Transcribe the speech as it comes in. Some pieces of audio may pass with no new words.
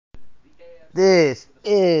This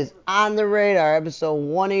is On the Radar, episode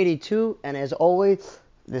 182, and as always,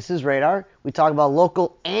 this is Radar. We talk about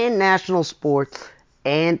local and national sports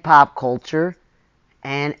and pop culture,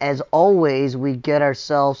 and as always, we get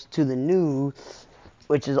ourselves to the news,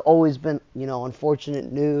 which has always been,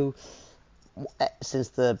 unfortunate news since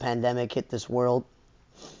the pandemic hit this world,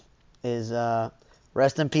 is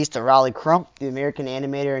rest in peace to Raleigh Crump, the American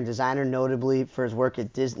animator and designer, notably for his work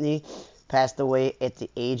at Disney, passed away at the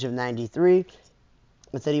age of 93.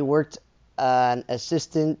 It said he worked he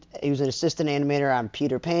was an assistant animator on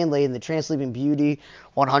Peter Pan, Lady and the Tramp, Sleeping Beauty,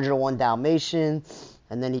 101 Dalmatian,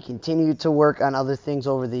 and then he continued to work on other things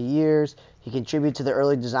over the years. He contributed to the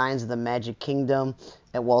early designs of the Magic Kingdom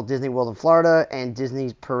at Walt Disney World in Florida and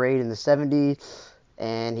Disney's Parade in the 70s,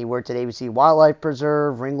 and he worked at ABC Wildlife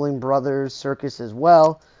Preserve, Ringling Brothers Circus as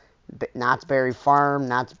well, Knott's Berry Farm,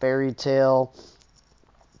 Knott's Berry Tale,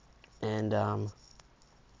 and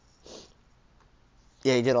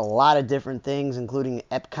yeah, he did a lot of different things, including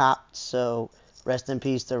Epcot. So rest in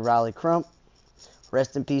peace to Raleigh Crump.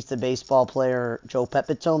 Rest in peace to baseball player Joe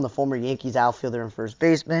Pepitone, the former Yankees outfielder and first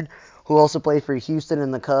baseman, who also played for Houston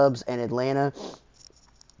and the Cubs and Atlanta.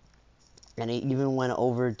 And he even went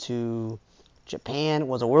over to Japan,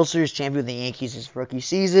 was a World Series champion with the Yankees his rookie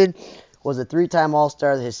season, was a three-time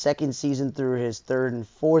All-Star his second season through his third and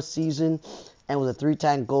fourth season, and was a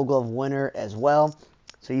three-time Gold Glove winner as well.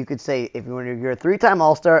 So you could say if you're a three-time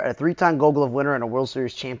All-Star, a three-time Gold Glove winner, and a World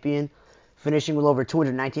Series champion, finishing with over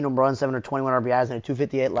 219 home runs, 721 RBIs, and a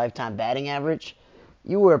 258 lifetime batting average,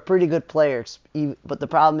 you were a pretty good player. But the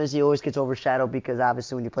problem is he always gets overshadowed because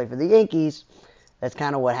obviously when you play for the Yankees, that's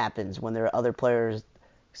kind of what happens when there are other players,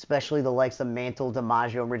 especially the likes of Mantle,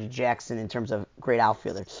 DiMaggio, and Reggie Jackson in terms of great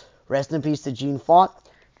outfielders. Rest in peace to Gene Faught,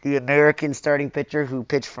 the American starting pitcher who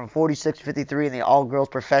pitched from 46 to 53 in the All-Girls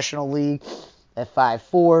Professional League at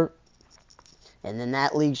 5'4". And in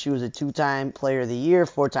that league, she was a two-time Player of the Year,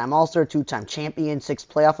 four-time All-Star, two-time champion, 6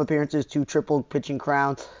 playoff appearances, 2 triple pitching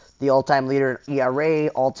crowns, the all-time leader in ERA,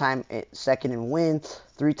 all-time second in wins,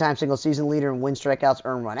 3-time single-season leader in win strikeouts,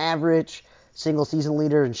 earned run average, single-season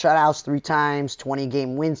leader in shutouts 3 times,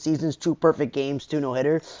 20-game win seasons, 2 perfect games, 2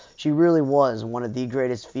 no-hitters. She really was one of the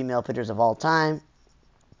greatest female pitchers of all time.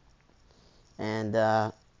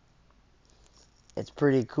 And it's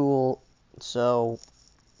pretty cool. So,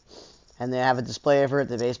 and they have a display of her at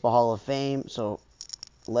the Baseball Hall of Fame. So,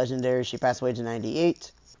 legendary. She passed away at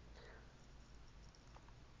 98.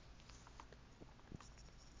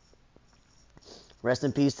 Rest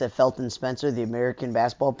in peace to Felton Spencer, the American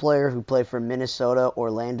basketball player who played for Minnesota,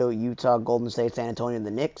 Orlando, Utah, Golden State, San Antonio, and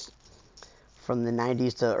the Knicks from the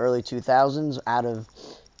 90s to early 2000s out of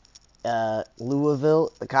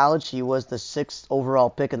Louisville College. He was the 6th overall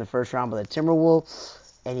pick in the first round by the Timberwolves,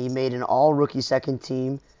 and he made an all-rookie second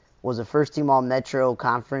team, was a first-team All-Metro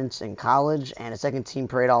Conference in college, and a second-team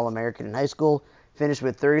Parade All-American in high school. Finished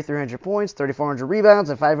with 3,300 points, 3,400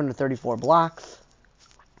 rebounds, and 534 blocks.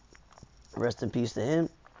 Rest in peace to him.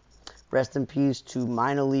 Rest in peace to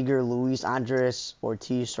minor leaguer Luis Andres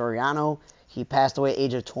Ortiz Soriano. He passed away at the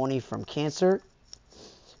age of 20 from cancer.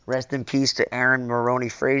 Rest in peace to Aaron Maroney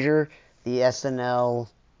Frazier, the SNL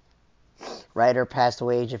writer, passed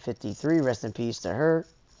away at the age of 53. Rest in peace to her.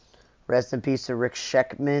 Rest in peace to Rick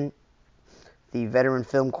Sheckman, the veteran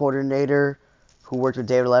film coordinator who worked with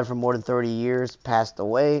David Letterman for more than 30 years, passed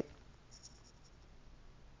away.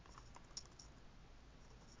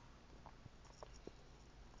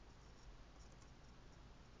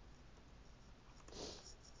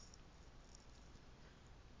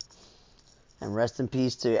 And rest in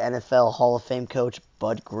peace to NFL Hall of Fame coach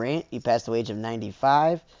Bud Grant. He passed away at the age of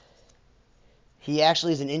 95. He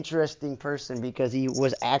actually is an interesting person because he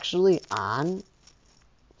was actually on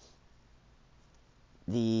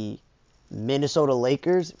the Minnesota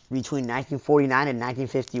Lakers between 1949 and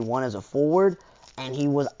 1951 as a forward, and he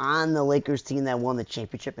was on the Lakers team that won the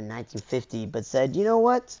championship in 1950, but said, you know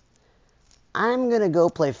what? I'm going to go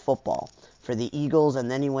play football for the Eagles, and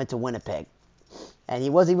then he went to Winnipeg. And he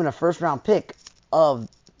was even a first-round pick of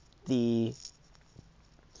the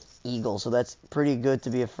Eagles, so that's pretty good to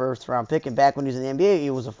be a first-round pick. And back when he was in the NBA, he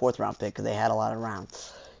was a fourth-round pick because they had a lot of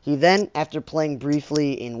rounds. He then, after playing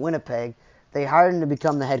briefly in Winnipeg, they hired him to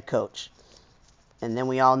become the head coach. And then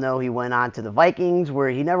we all know he went on to the Vikings, where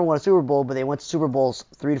he never won a Super Bowl, but they went to Super Bowls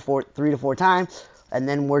three to four times, and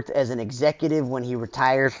then worked as an executive when he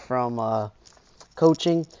retired from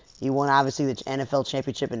coaching. He won, obviously, the NFL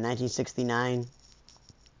championship in 1969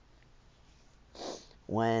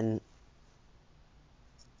 when,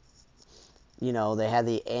 they had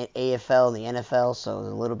the AFL and the NFL, so it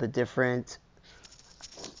was a little bit different.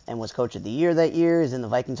 and was Coach of the Year that year. He's in the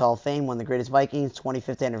Vikings Hall of Fame, won the Greatest Vikings,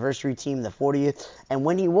 25th anniversary team, the 40th. And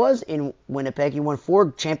when he was in Winnipeg, he won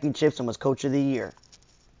 4 championships and was Coach of the Year.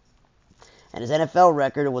 And his NFL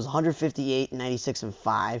record was 158, 96, and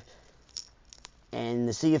 5. And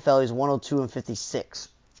the CFL is 102 and 56.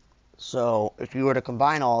 So if you were to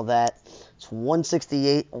combine all that, it's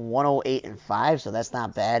 168, 108, and 5. So that's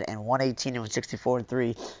not bad. And 118 and 64 and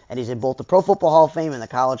 3. And he's in both the Pro Football Hall of Fame and the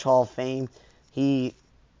College Hall of Fame. He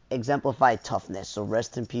exemplified toughness. So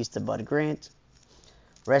rest in peace to Bud Grant.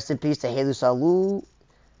 Rest in peace to Jesus Alou,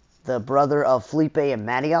 the brother of Felipe and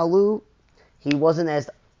Matty Alou. He wasn't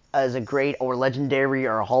as a great or legendary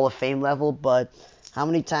or a Hall of Fame level, but how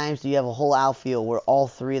many times do you have a whole outfield where all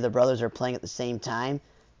 3 of the brothers are playing at the same time?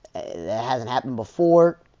 That hasn't happened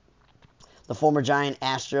before. The former Giant,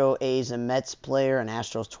 Astro, A's, and Mets player, and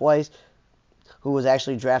Astros twice, who was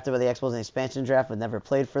actually drafted by the Expos in the expansion draft but never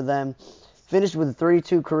played for them. Finished with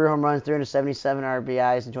 32 career home runs, 377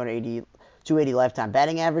 RBIs, and 280 lifetime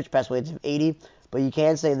batting average, pass weights of 80. But you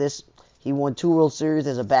can say this, he won 2 World Series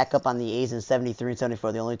as a backup on the A's in 73 and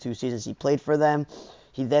 74, the only 2 seasons he played for them.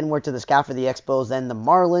 He then worked to the scout for the Expos, then the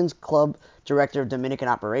Marlins, club director of Dominican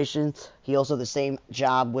operations. He also had the same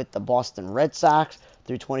job with the Boston Red Sox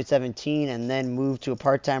through 2017, and then moved to a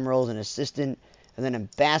part-time role as an assistant and then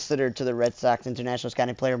ambassador to the Red Sox International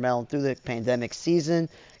Scouting Player Medal through the pandemic season.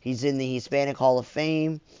 He's in the Hispanic Hall of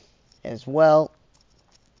Fame as well.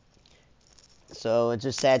 So it's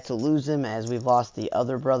just sad to lose him, as we've lost the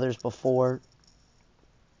other brothers before.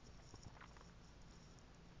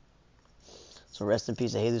 So rest in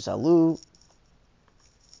peace to Jesus Alou.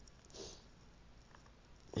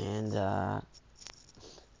 And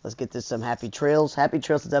let's get to some happy trails. Happy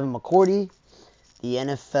trails to Devin McCourty, the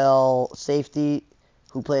NFL safety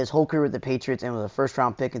who played his whole career with the Patriots and was a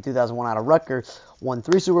first-round pick in 2001 out of Rutgers. Won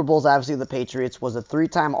 3 Super Bowls, obviously, with the Patriots. Was a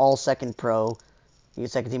 3-time All-Second Pro. He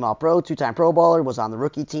was second-team All-Pro, 2-time Pro Bowler. Was on the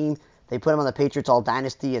rookie team. They put him on the Patriots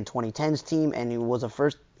All-Dynasty and 2010s team, and he was a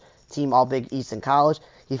first-team All-Big East in college.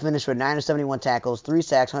 He finished with 971 tackles, 3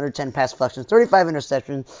 sacks, 110 pass deflections, 35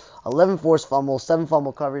 interceptions, 11 forced fumbles, 7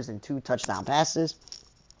 fumble covers, and 2 touchdown passes.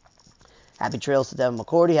 Happy trails to Devin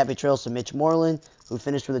McCourty. Happy trails to Mitch Moreland, who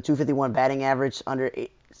finished with a 251 batting average, under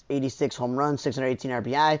 86 home runs, 618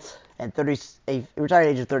 RBI, and he retired at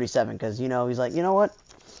the age of 37 because, he's like, you know what?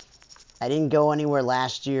 I didn't go anywhere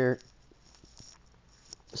last year.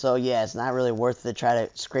 So, yeah, it's not really worth it to try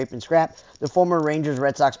to scrape and scrap. The former Rangers,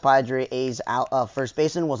 Red Sox, Padres, A's first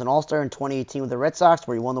baseman was an All-Star in 2018 with the Red Sox,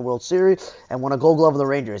 where he won the World Series and won a Gold Glove with the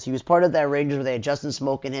Rangers. He was part of that Rangers where they had Justin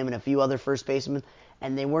Smoke in him and a few other first basemen,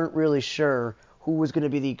 and they weren't really sure who was going to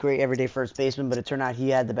be the great everyday first baseman, but it turned out he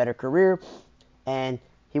had the better career, and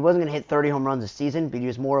he wasn't going to hit 30 home runs a season, but he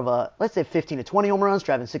was more of a, let's say, 15 to 20 home runs,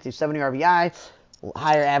 driving 60 to 70 RBI,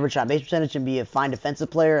 higher average on base percentage, and be a fine defensive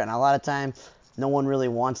player, and a lot of time, no one really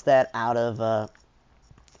wants that out of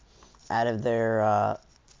their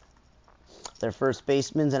first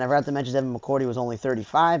basemen. And I forgot to mention Devin McCourty was only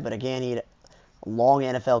 35, but again, he had a long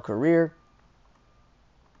NFL career.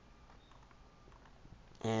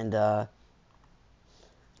 And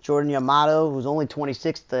Jordan Yamato, who's only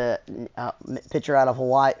 26, the pitcher out of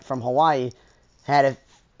Hawaii,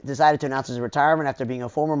 decided to announce his retirement after being a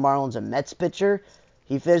former Marlins and Mets pitcher.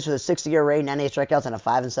 He finished with a 60-year rate, 98 strikeouts, and a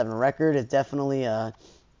 5-7 record. It definitely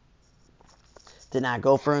did not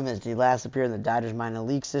go for him as he last appeared in the Dodgers minor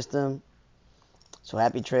league system. So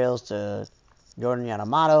happy trails to Jordan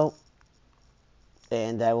Yamamoto.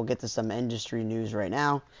 And we'll get to some industry news right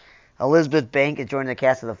now. Elizabeth Bank is joining the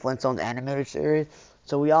cast of the Flintstones animated series.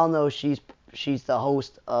 So we all know she's the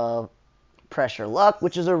host of Pressure Luck,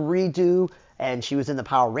 which is a redo, and she was in the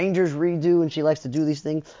Power Rangers redo, and she likes to do these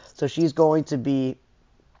things. So she's going to be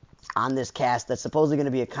on this cast that's supposedly going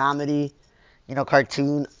to be a comedy,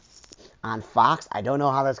 cartoon on Fox. I don't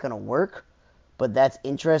know how that's going to work, but that's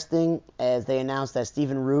interesting, as they announced that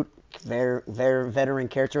Stephen Root, veteran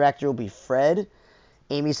character actor, will be Fred.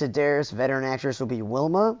 Amy Sedaris, veteran actress, will be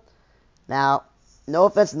Wilma. Now, no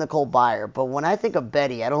offense to Nicole Byer, but when I think of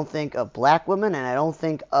Betty, I don't think of black women, and I don't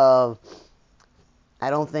think of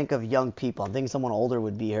young people. I'm thinking someone older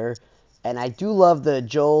would be her. And I do love the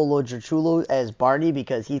Joe Loggiachulo as Barney,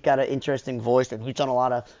 because he's got an interesting voice, and he's done a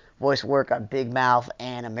lot of voice work on Big Mouth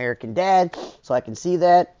and American Dad, so I can see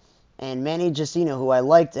that. And Manny Jacinto, who I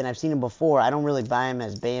liked, and I've seen him before. I don't really buy him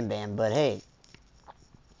as Bam Bam, but hey,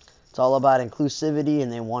 it's all about inclusivity,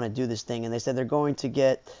 and they want to do this thing. And they said they're going to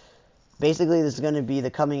get, basically this is going to be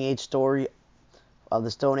the coming age story of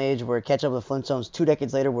the Stone Age, where catch up with the Flintstones 2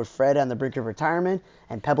 decades later, with Fred on the brink of retirement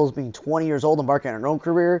and Pebbles being 20 years old and embarking on her own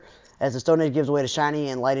career. As the Stone Age gives way to shiny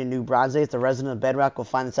and light and new Bronze Age, the resident of Bedrock will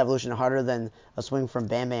find this evolution harder than a swing from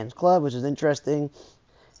Bam Bam's Club, which is interesting.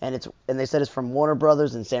 And they said it's from Warner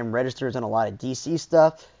Brothers, and Sam Register is on a lot of DC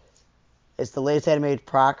stuff. It's the latest animated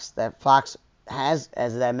procs that Fox has.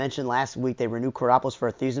 As I mentioned last week, they renewed Krampus for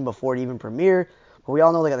a season before it even premiered. But we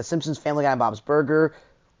all know they got The Simpsons, Family Guy, and Bob's Burger.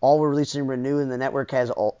 All were released and renewed, and the network has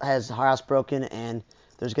Housebroken, and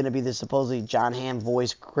there's going to be this supposedly John Hamm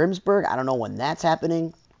voice Grimsburg. I don't know when that's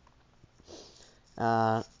happening.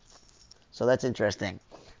 So that's interesting.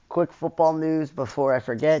 Quick football news before I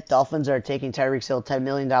forget. Dolphins are taking Tyreek Hill $10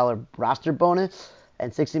 million roster bonus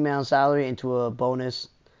and $60 million salary into a bonus,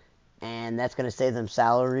 and that's going to save them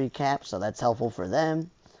salary cap, so that's helpful for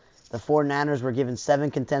them. The 49ers were given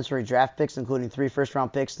 7 contemptory draft picks, including 3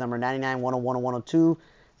 first-round picks, number 99, 101, and 102.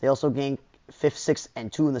 They also gained 5th, 6th,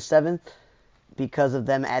 and 2 in the 7th because of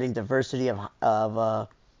them adding diversity of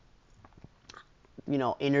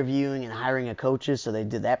interviewing and hiring of coaches, so they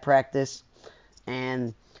did that practice.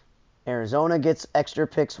 And Arizona gets extra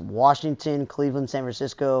picks. Washington, Cleveland, San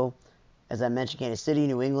Francisco, as I mentioned, Kansas City,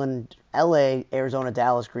 New England, LA, Arizona,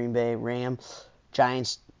 Dallas, Green Bay, Rams,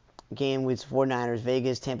 Giants game with 49ers,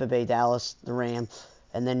 Vegas, Tampa Bay, Dallas, the Rams.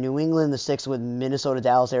 And then New England, the 6th with Minnesota,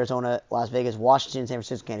 Dallas, Arizona, Las Vegas, Washington, San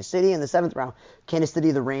Francisco, Kansas City. In the 7th round, Kansas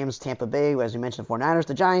City, the Rams, Tampa Bay, as we mentioned, the 49ers,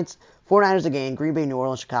 the Giants, 49ers again, Green Bay, New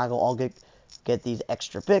Orleans, Chicago, all get these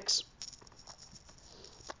extra picks.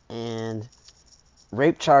 And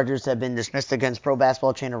rape charges have been dismissed against pro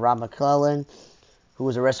basketball trainer Rob McClellan, who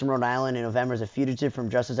was arrested in Rhode Island in November as a fugitive from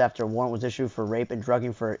justice after a warrant was issued for rape and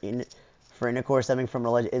drugging for intercourse stemming from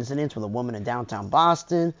alleged incidents with a woman in downtown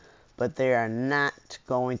Boston. But they are not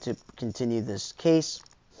going to continue this case.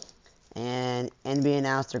 And NBA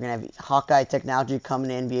announced they're going to have Hawkeye technology coming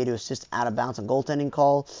to NBA to assist out-of-bounds and goaltending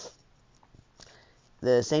calls.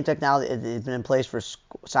 The same technology that has been in place for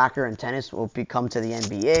soccer and tennis will come to the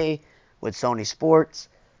NBA with Sony Sports.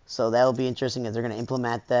 So that will be interesting as they're going to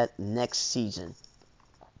implement that next season.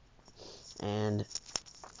 And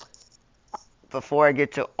before I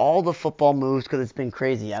get to all the football moves, because it's been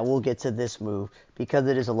crazy, I will get to this move because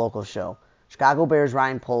it is a local show. Chicago Bears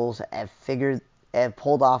Ryan Poles have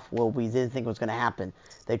pulled off what we didn't think was going to happen.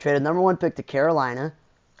 They traded number 1 pick to Carolina,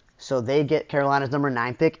 so they get Carolina's number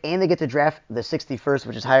 9 pick, and they get to draft the 61st,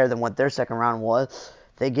 which is higher than what their second round was.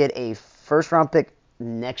 They get a first-round pick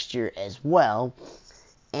next year as well,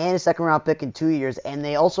 and a second-round pick in 2 years. And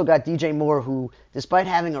they also got DJ Moore, who, despite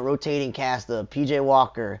having a rotating cast of PJ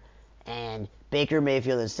Walker and Baker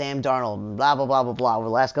Mayfield and Sam Darnold, and blah, blah, blah, blah, blah, over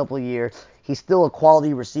the last couple of years, he's still a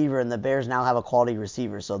quality receiver, and the Bears now have a quality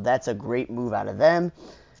receiver. So that's a great move out of them.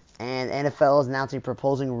 And NFL is announcing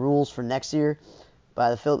proposing rules for next year by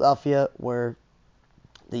the Philadelphia, where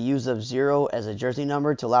the use of 0 as a jersey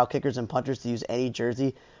number to allow kickers and punters to use any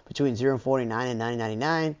jersey between 0 and 49 and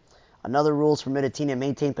 999. Another rule is permit a team to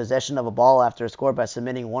maintain possession of a ball after a score by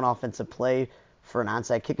submitting one offensive play for an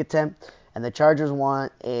onside kick attempt. And the Chargers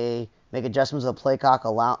want make adjustments to the play clock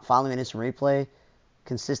following an instant replay,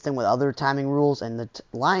 consistent with other timing rules. And the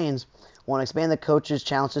Lions want to expand the coach's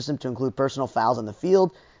challenge system to include personal fouls on the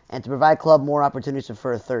field and to provide club more opportunities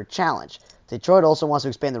for a third challenge. Detroit also wants to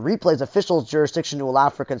expand the replay's officials' jurisdiction to allow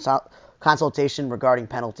for consultation regarding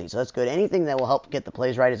penalties. So that's good. Anything that will help get the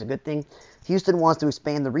plays right is a good thing. Houston wants to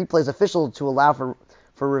expand the replay's official to allow for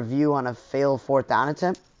review on a failed 4th down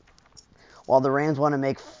attempt, while the Rams want to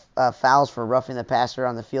make fouls for roughing the passer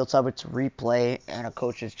on the field subject to replay and a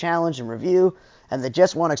coach's challenge and review. And the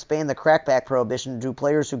Jets want to expand the crackback prohibition to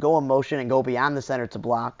players who go in motion and go beyond the center to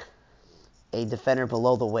block a defender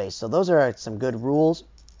below the waist. So those are some good rules.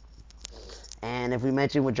 And if we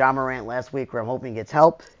mentioned with John Morant last week, where I'm hoping he gets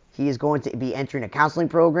help, he is going to be entering a counseling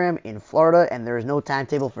program in Florida, and there is no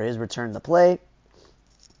timetable for his return to play.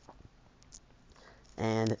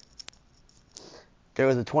 And there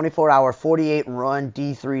was a 24-hour, 48-run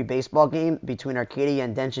D3 baseball game between Arcadia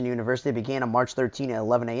and Denton University. It began on March 13 at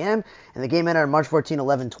 11 a.m., and the game ended on March 14,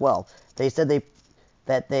 11-12. They said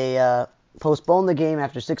they postponed the game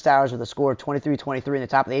after 6 hours with a score of 23-23 in the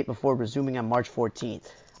top of the 8th before resuming on March 14th.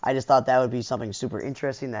 I just thought that would be something super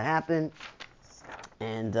interesting that happened.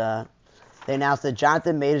 And they announced that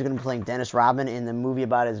Jonathan Majors is going to be playing Dennis Rodman in the movie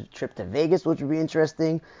about his trip to Vegas, which would be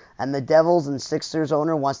interesting. And the Devils and Sixers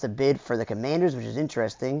owner wants to bid for the Commanders, which is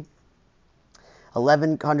interesting.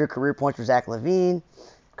 1,100 career points for Zach LaVine.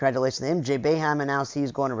 Congratulations to him. Jay Boeheim announced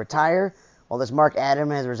he's going to retire, while this Mark Adam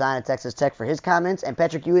has resigned at Texas Tech for his comments. And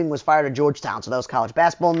Patrick Ewing was fired at Georgetown, so that was college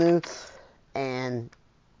basketball news. And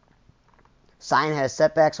Sign has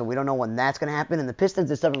setbacks, so we don't know when that's going to happen. And the Pistons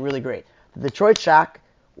did something really great. The Detroit Shock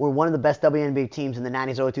were one of the best WNBA teams in the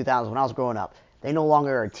 90s, early 2000s when I was growing up. They no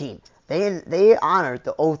longer are a team. They honored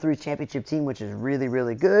the 03 championship team, which is really,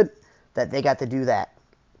 really good that they got to do that.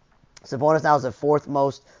 Sabonis now has the fourth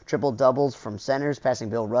most triple-doubles from centers, passing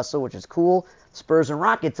Bill Russell, which is cool. Spurs and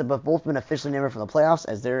Rockets have both been officially named from the playoffs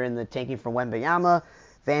as they're in the tanking for Wembanyama.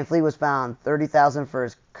 Van Fleet was found 30,000 for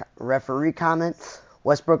his referee comment.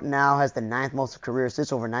 Westbrook now has the ninth most career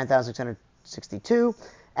assists, over 9,662.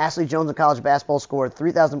 Ashley Jones in college basketball scored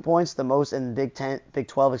 3,000 points, the most in Big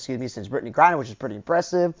 12, since Brittany Griner, which is pretty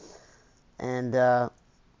impressive. And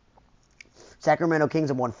Sacramento Kings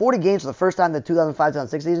have won 40 games for the first time in the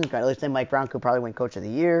 2005-2006 season. Congratulations to Mike Brown, who probably win Coach of the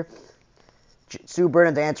Year. Sue Bird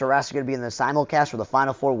and Diana Taurasi are going to be in the simulcast for the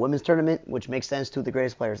Final Four women's tournament, which makes sense. Two of the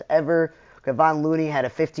greatest players ever. Kevon Looney had a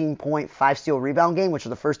 15-point, 5-steal rebound game, which was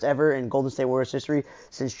the first ever in Golden State Warriors history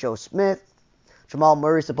since Joe Smith. Jamal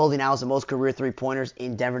Murray supposedly now has the most career three-pointers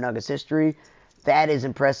in Denver Nuggets history. That is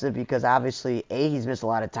impressive because obviously, A, he's missed a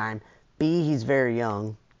lot of time. B, he's very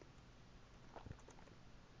young.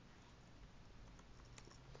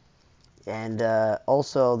 And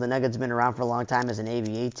also, the Nuggets have been around for a long time as an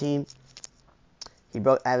ABA team. He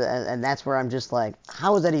broke, and that's where I'm just like,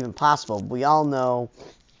 how is that even possible? We all know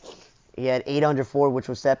he had 804, which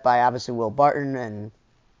was set by obviously Will Barton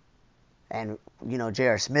and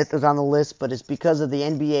J.R. Smith was on the list, but it's because of the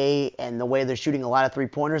NBA and the way they're shooting a lot of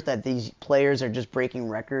three-pointers that these players are just breaking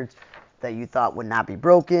records that you thought would not be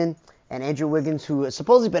broken. And Andrew Wiggins, who has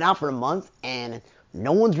supposedly been out for a month, and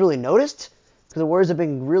no one's really noticed, because the Warriors have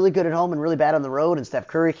been really good at home and really bad on the road, and Steph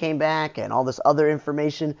Curry came back, and all this other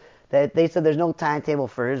information that they said there's no timetable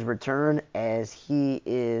for his return, as he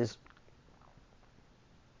is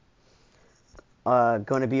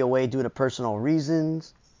going to be away due to personal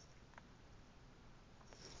reasons.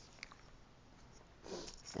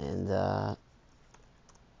 And the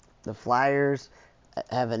Flyers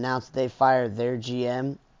have announced they fired their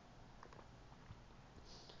GM.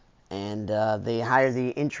 And they hired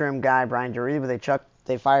the interim guy, Brian Doherty, but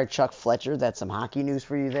they fired Chuck Fletcher. That's some hockey news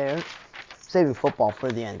for you there. Saving football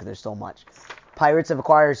for the end because there's so much. Pirates have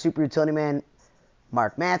acquired super utility man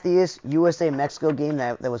Mark Matthews. USA-Mexico game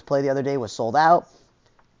that was played the other day was sold out.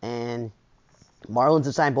 And Marlins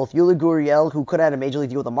have signed both Yuli Gurriel, who could have had a major league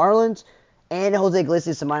deal with the Marlins, and Jose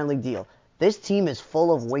Iglesias, a minor league deal. This team is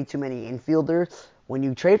full of way too many infielders. When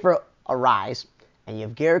you trade for a Rise, and you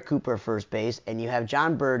have Garrett Cooper at first base, and you have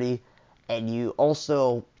John Birdie, and you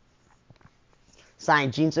also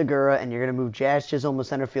signed Gene Segura, and you're going to move Jazz Chisholm to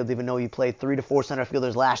center field, even though you played 3 to 4 center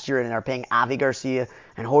fielders last year and are paying Avi Garcia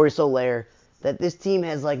and Jorge Soler, that this team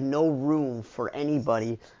has no room for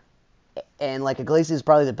anybody. And Iglesias is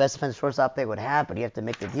probably the best defensive shortstop they would have, but you have to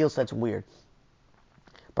make the deal, so that's weird.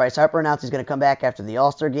 Bryce Harper announced he's going to come back after the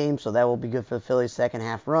All-Star game, so that will be good for the Phillies' second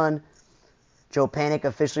half run. Joe Panik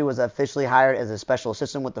was officially hired as a special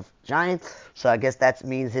assistant with the Giants, so I guess that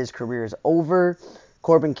means his career is over.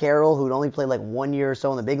 Corbin Carroll, who'd only played 1 year or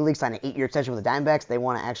so in the big league, signed an 8-year extension with the Diamondbacks. They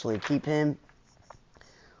want to actually keep him,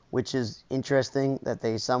 which is interesting that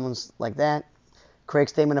someone's like that. Craig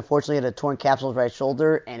Stammen, unfortunately, had a torn capsule of his right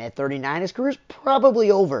shoulder, and at 39, his career is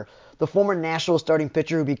probably over. The former National starting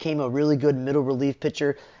pitcher who became a really good middle relief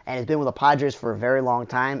pitcher and has been with the Padres for a very long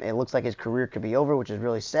time, it looks like his career could be over, which is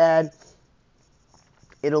really sad.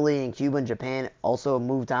 Italy and Cuba and Japan also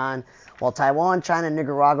moved on, while Taiwan, China, and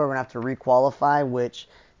Nicaragua are going to have to requalify, which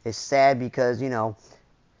is sad because,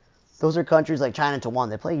 those are countries like China and Taiwan.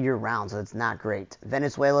 They play year-round, so it's not great.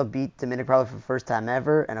 Venezuela beat Dominican Republic for the first time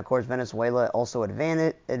ever, and of course Venezuela also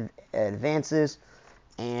advances.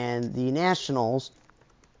 And the Nationals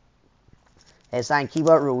has signed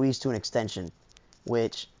Keibert Ruiz to an extension,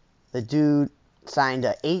 which the dude signed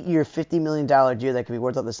an 8-year, $50 million deal that could be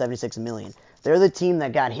worth up to $76 million. They're the team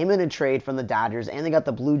that got him in a trade from the Dodgers, and they got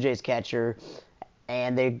the Blue Jays catcher,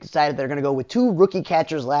 and they decided they're going to go with 2 rookie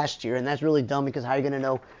catchers last year, and that's really dumb because how are you going to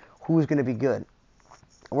know who's going to be good?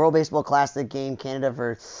 World Baseball Classic game, Canada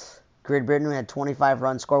versus Great Britain, who had 25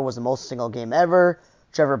 runs scored, was the most single game ever.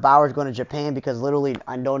 Trevor Bauer's going to Japan because literally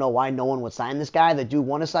I don't know why no one would sign this guy. The dude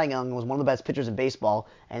won a Cy Young, was one of the best pitchers in baseball,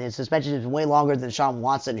 and his suspension is way longer than Sean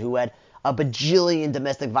Watson, who had a bajillion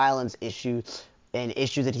domestic violence issues and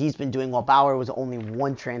issues that he's been doing, while Bauer was only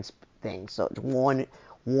one thing, so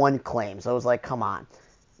one claim. So it was like, come on.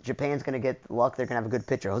 Japan's going to get luck. They're going to have a good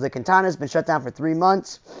pitcher. Jose Quintana's been shut down for 3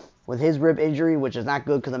 months with his rib injury, which is not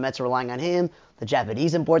good because the Mets are relying on him. The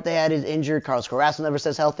Japanese import they had is injured. Carlos Carrasco never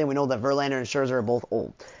says healthy. We know that Verlander and Scherzer are both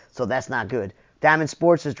old, so that's not good. Diamond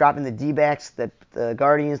Sports is dropping the D-backs, the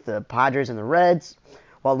Guardians, the Padres, and the Reds.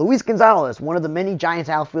 While Luis Gonzalez, one of the many Giants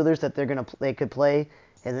outfielders that they could play,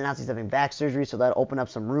 has announced he's having back surgery, so that'll open up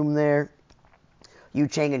some room there. Yu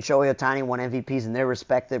Chang and Shohei Ohtani won MVPs in their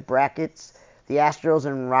respective brackets. The Astros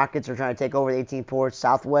and Rockets are trying to take over the 18 Ports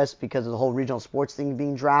Southwest because of the whole regional sports thing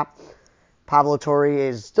being dropped. Pablo Torre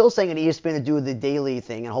is still saying at ESPN to do the daily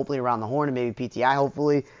thing and hopefully around the horn and maybe PTI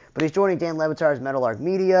hopefully. But he's joining Dan Le Batard's Meadowlark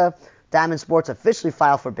Media. Diamond Sports officially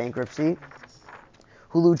filed for bankruptcy.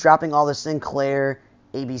 Hulu dropping all the Sinclair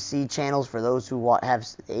ABC channels for those who have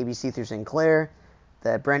ABC through Sinclair.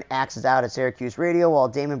 That Brent Axe is out at Syracuse Radio, while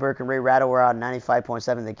Damon Burke and Ray Ratto were out at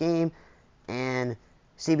 95.7 The Game. And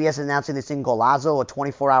CBS announcing this thing Golazo, a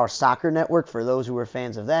 24-hour soccer network for those who were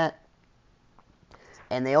fans of that.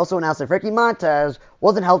 And they also announced that Ricky Montas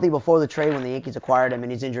wasn't healthy before the trade when the Yankees acquired him,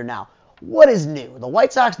 and he's injured now. What is new? The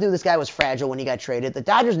White Sox knew this guy was fragile when he got traded. The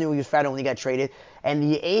Dodgers knew he was fragile when he got traded. And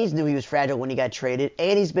the A's knew he was fragile when he got traded.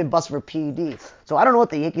 And he's been busted for PED. So I don't know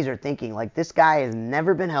what the Yankees are thinking. Like, this guy has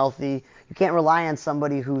never been healthy. You can't rely on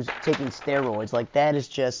somebody who's taking steroids. Like, that is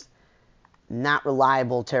just not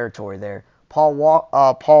reliable territory there. Paul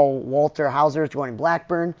Walter Hauser is joining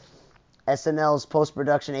Blackburn. SNL's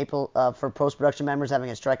post-production for post-production members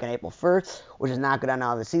having a strike on April 1st, which is not good on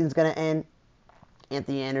how the season's going to end.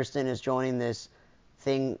 Anthony Anderson is joining this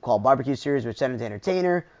thing called Barbecue Series with Senator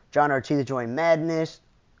Entertainer. John Archie joining Madness.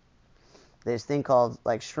 This thing called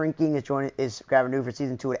Shrinking is grabbing new for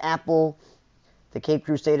season 2 at Apple. The Cape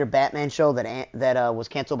Crusader Batman show that was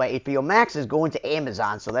canceled by HBO Max is going to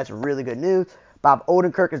Amazon, so that's really good news. Bob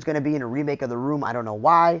Odenkirk is going to be in a remake of The Room. I don't know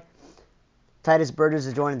why. Titus Burgess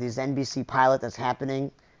is joining this NBC pilot that's happening.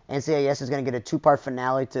 NCIS is going to get a 2-part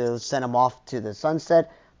finale to send him off to the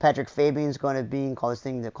sunset. Patrick Fabian's going to be in this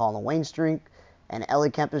thing they call the Wayne Streak. And Ellie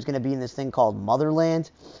Kemper is going to be in this thing called Motherland,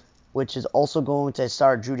 which is also going to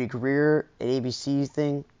star Judy Greer, an ABC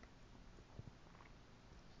thing.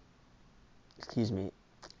 Excuse me.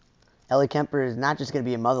 Ellie Kemper is not just going to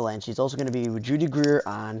be in Motherland. She's also going to be with Judy Greer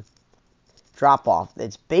on Drop Off.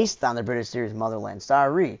 It's based on the British series Motherland.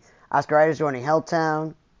 Sorry. Oscar Isaac joining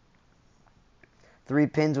Helltown. 3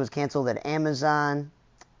 Pins was canceled at Amazon.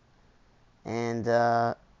 And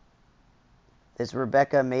this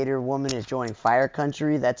Rebecca Mader woman is joining Fire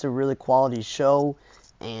Country. That's a really quality show.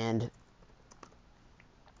 And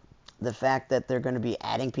the fact that they're going to be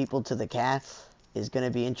adding people to the cast is going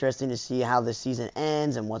to be interesting to see how the season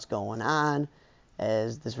ends and what's going on.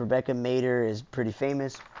 As this Rebecca Mader is pretty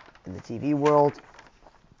famous in the TV world.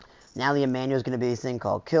 Natalie Emanuel is going to be a thing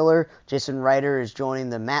called Killer. Jason Ryder is joining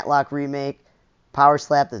the Matlock remake. Power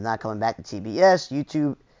Slap is not coming back to TBS.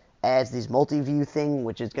 YouTube adds this multi-view thing,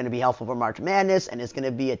 which is going to be helpful for March Madness, and it's going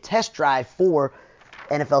to be a test drive for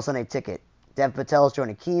NFL Sunday Ticket. Dev Patel is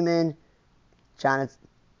joining Keenan. Josh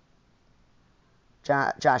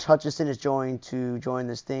Hutchison is join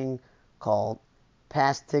this thing called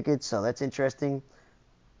Pass Tickets, so that's interesting.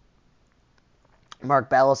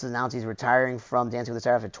 Mark Ballas announced he's retiring from Dancing with the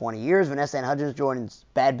Stars after 20 years. Vanessa Ann Hudgens joining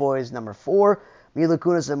Bad Boys number 4. Mila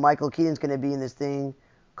Kunis and Michael Keaton's going to be in this thing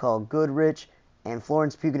called Goodrich. And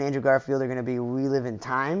Florence Pugh and Andrew Garfield are going to be We Live in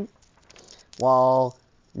Time. While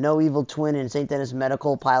No Evil Twin and St. Denis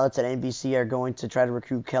Medical pilots at NBC are going to try to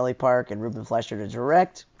recruit Kelly Park and Ruben Fleischer to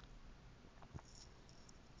direct.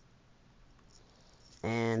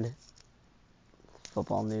 And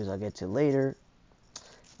football news I'll get to later.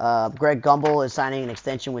 Greg Gumbel is signing an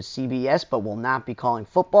extension with CBS, but will not be calling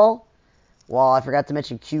football. While I forgot to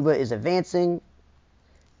mention Cuba is advancing.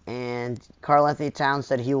 And Karl Anthony Towns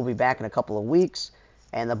said he will be back in a couple of weeks.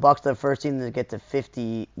 And the Bucs are the first team to get to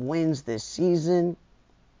 50 wins this season.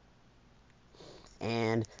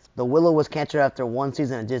 And The Willow was canceled after 1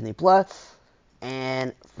 season on Disney Plus.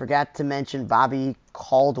 And forgot to mention Bobby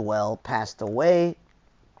Caldwell passed away.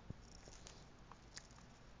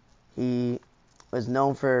 He was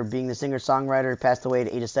known for being the singer-songwriter. He passed away at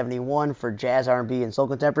the age of 71 for jazz, R&B, and soul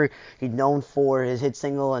contemporary. He's known for his hit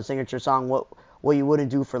single and signature song, What You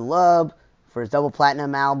Wouldn't Do for Love, for his double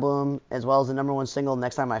platinum album, as well as the #1 single,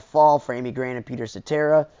 Next Time I Fall, for Amy Grant and Peter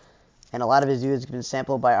Cetera. And a lot of his music has been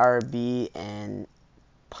sampled by R&B and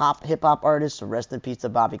hip-hop artists, so rest in peace to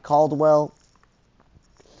Bobby Caldwell.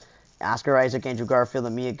 Oscar Isaac, Andrew Garfield,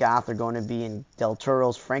 and Mia Goth are going to be in Del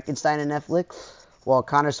Toro's Frankenstein on Netflix. While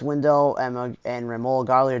Connor Swindell and Romola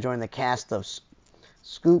Garley are joining the cast of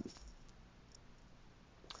Scoop.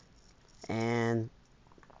 And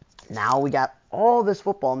now we got all this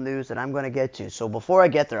football news that I'm going to get to. So before I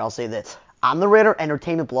get there, I'll say this. On the Radar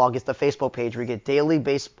Entertainment blog is the Facebook page where you get daily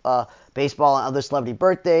baseball and other celebrity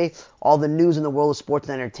birthdays, all the news in the world of sports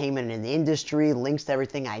and entertainment and in the industry, links to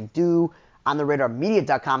everything I do.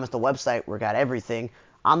 OnTheRadarMedia.com is the website where I got everything.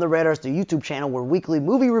 On the Radar is the YouTube channel where weekly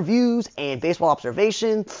movie reviews and baseball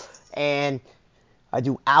observation, and I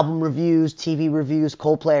do album reviews, TV reviews.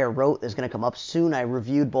 Coldplay I wrote is going to come up soon. I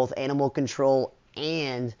reviewed both Animal Control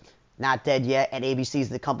and Not Dead Yet, and ABC's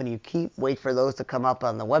The Company You Keep. Wait for those to come up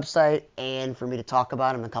on the website and for me to talk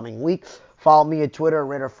about them in the coming week. Follow me at Twitter,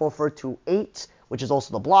 Radar4428, which is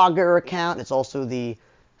also the blogger account. It's also the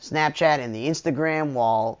Snapchat and the Instagram,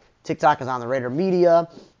 while TikTok is on the Radar Media.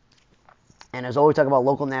 And as always, talk about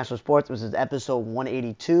local national sports. This is episode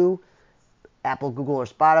 182, Apple, Google, or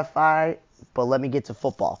Spotify. But let me get to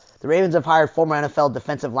football. The Ravens have hired former NFL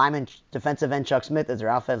defensive end Chuck Smith as their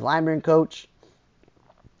offensive lineman coach.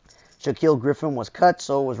 Shaquille Griffin was cut,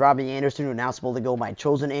 so was Robbie Anderson, who now is supposed to go by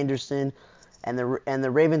Chosen Anderson. And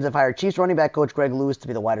the Ravens have hired Chiefs running back coach Greg Lewis to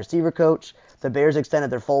be the wide receiver coach. The Bears extended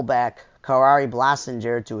their fullback Kari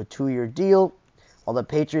Blasinger to a 2-year deal, while the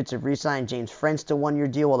Patriots have re-signed James French to a 1-year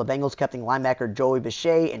deal, while the Bengals kept linebacker Joey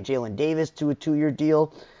Bechet and Jalen Davis to a 2-year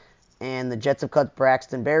deal. And the Jets have cut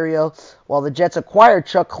Braxton Berrios, while the Jets acquired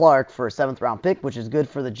Chuck Clark for a 7th-round pick, which is good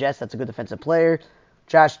for the Jets. That's a good defensive player.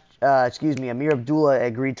 Amir Abdullah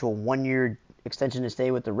agreed to a 1-year extension to stay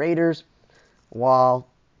with the Raiders, while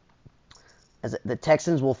the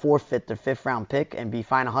Texans will forfeit their 5th-round pick and be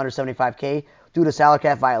fined $175K due to salary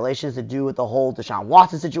cap violations to do with the whole Deshaun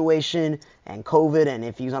Watson situation and COVID and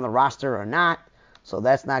if he's on the roster or not. So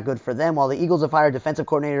that's not good for them. While the Eagles have hired defensive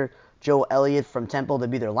coordinator Joe Elliott from Temple to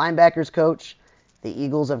be their linebackers coach. The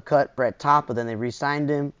Eagles have cut Brett Topp, but then they re-signed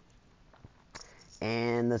him.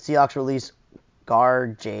 And the Seahawks released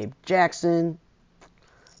guard Jabe Jackson.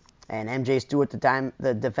 And MJ Stewart,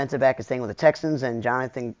 the defensive back, is staying with the Texans. And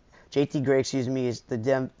JT Gray, is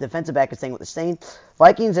the defensive back, is staying with the Saints.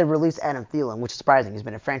 Vikings have released Adam Thielen, which is surprising. He's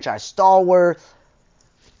been a franchise stalwart.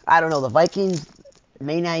 I don't know. The Vikings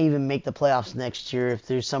may not even make the playoffs next year if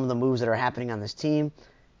there's some of the moves that are happening on this team.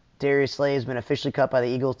 Darius Slay has been officially cut by the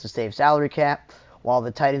Eagles to save salary cap, while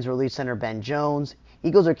the Titans released center Ben Jones.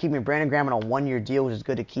 Eagles are keeping Brandon Graham on a 1-year deal, which is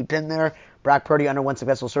good to keep him there. Brock Purdy underwent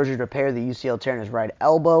successful surgery to repair the UCL tear in his right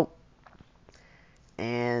elbow.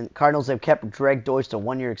 And Cardinals have kept Greg Deutsch to a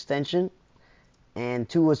 1-year extension. And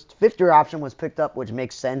Tua's 5th-year option was picked up, which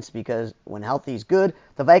makes sense because when healthy, he's good.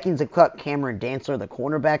 The Vikings have cut Cameron Dantzler, the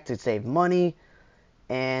cornerback, to save money.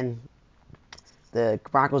 And the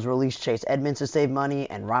Broncos released Chase Edmonds to save money,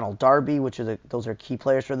 and Ronald Darby, those are key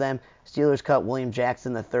players for them. Steelers cut William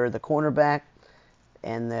Jackson III, the cornerback,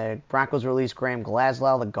 and the Broncos released Graham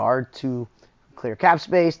Glasgow, the guard, to clear cap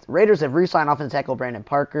space. The Raiders have re-signed offensive tackle Brandon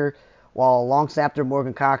Parker, while long snapper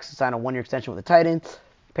Morgan Cox signed a 1-year extension with the Titans.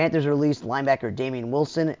 Panthers released linebacker Damian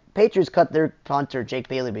Wilson. Patriots cut their punter Jake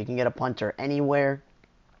Bailey, but you can get a punter anywhere.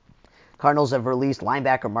 Cardinals have released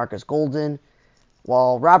linebacker Marcus Golden,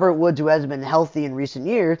 while Robert Woods, who has been healthy in recent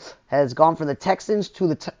years, has gone from the Titans to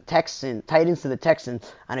the Texans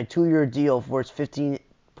on a 2-year deal for its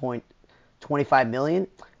 $15.25 million.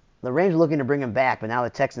 The Rams are looking to bring him back, but now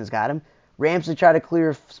the Texans got him. Rams to try to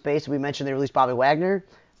clear space. We mentioned they released Bobby Wagner.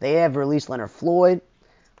 They have released Leonard Floyd,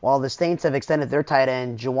 while the Saints have extended their tight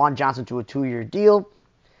end Juwan Johnson to a 2-year deal,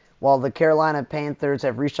 while the Carolina Panthers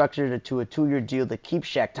have restructured it to a 2-year deal to keep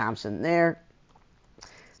Shaq Thompson there.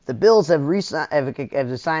 The Bills have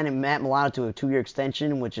assigned Matt Milano to a 2-year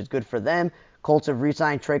extension, which is good for them. Colts have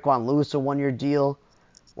re-signed Traquan Lewis to a 1-year deal,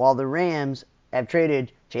 while the Rams have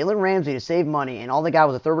traded Jalen Ramsey to save money, and all they got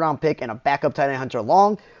was a 3rd-round pick and a backup tight end, Hunter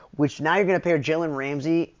Long, which now you're going to pair Jalen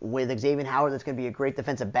Ramsey with Xavier Howard. That's going to be a great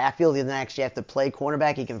defensive backfield. He doesn't actually have to play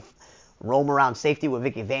cornerback. He can roam around safety with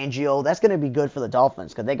Vic Fangio. That's going to be good for the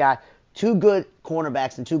Dolphins because they got 2 good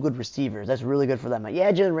cornerbacks and 2 good receivers. That's really good for them.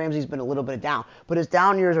 Yeah, Jalen Ramsey's been a little bit down, but his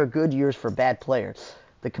down years are good years for bad players.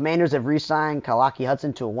 The Commanders have re-signed Kalaki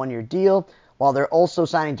Hudson to a 1-year deal, while they're also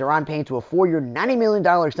signing Deron Payne to a 4-year, $90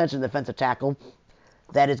 million extension defensive tackle.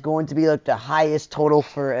 That is going to be like the highest total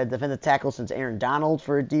for a defensive tackle since Aaron Donald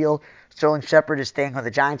for a deal. Sterling Shepard is staying with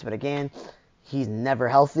the Giants, but again, he's never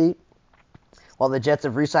healthy. While the Jets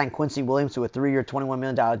have re-signed Quincy Williams to a 3-year, $21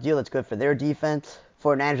 million deal. That's good for their defense.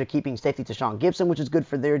 49ers are keeping safety Tashaun Gibson, which is good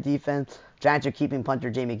for their defense. Giants are keeping punter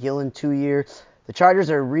Jamie Gillen 2 years. The Chargers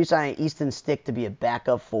are re-signing Easton Stick to be a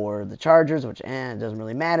backup for the Chargers, which doesn't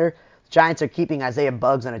really matter. The Giants are keeping Isaiah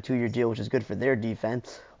Buggs on a 2-year deal, which is good for their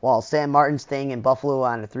defense. While Sam Martin staying in Buffalo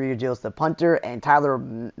on a 3-year deal with the punter, and Tyler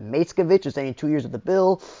Matskovich is staying 2 years with the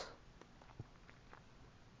Bills.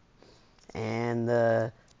 And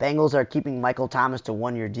the Bengals are keeping Michael Thomas to a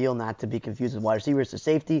 1-year deal, not to be confused with wide receivers to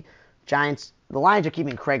safety. The Lions are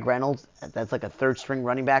keeping Craig Reynolds. That's like a 3rd-string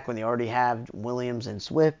running back when they already have Williams and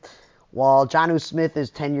Swift. While Jonnu Smith is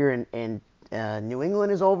 10-year and New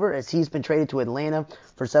England is over, as he's been traded to Atlanta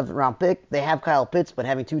for a 7th-round pick. They have Kyle Pitts, but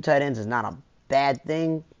having 2 tight ends is not a bad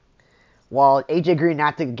thing. While A.J. Green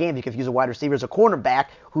not taking games, you could use a wide receiver as a cornerback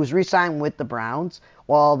who's re-signed with the Browns.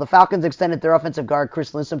 While the Falcons extended their offensive guard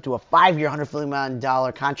Chris Lindstrom to a 5-year, $150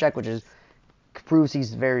 million contract, which proves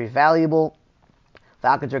he's very valuable.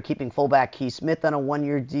 Falcons are keeping fullback Keith Smith on a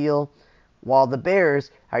 1-year deal, while the Bears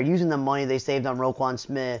are using the money they saved on Roquan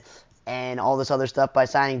Smith and all this other stuff by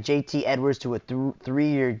signing J.T. Edwards to a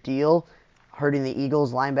 3-year deal, hurting the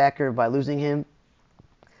Eagles linebacker by losing him.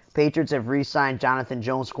 Patriots have re-signed Jonathan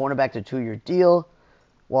Jones, cornerback, to a 2-year deal,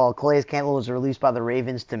 while Calais Campbell was released by the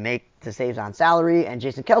Ravens to save on salary, and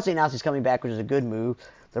Jason Kelce announced he's coming back, which is a good move.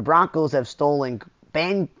 The Broncos have stolen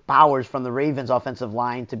Ben Powers from the Ravens offensive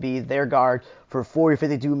line to be their guard for a 4-year,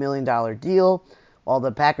 $52 million deal, while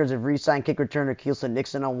the Packers have re-signed kick returner Keilson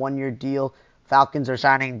Nixon on a 1-year deal. Falcons are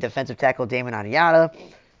signing defensive tackle Damon Ariata,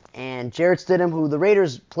 and Jarrett Stidham, who the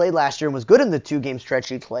Raiders played last year and was good in the 2-game stretch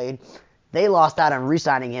he played. They lost out on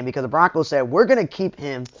re-signing him because the Broncos said, we're going to keep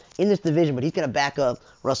him in this division, but he's going to back up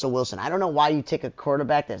Russell Wilson. I don't know why you take a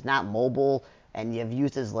quarterback that's not mobile and you've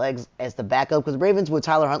used his legs as the backup, because the Ravens with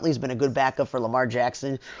Tyler Huntley has been a good backup for Lamar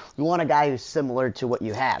Jackson. You want a guy who's similar to what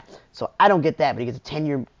you have. So I don't get that, but he gets a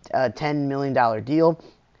 10-year, $10 million deal,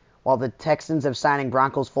 while the Texans have signing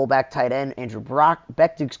Broncos fullback tight end Andrew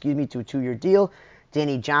Beck to a 2-year deal.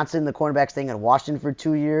 Danny Johnson, the cornerback, staying in Washington for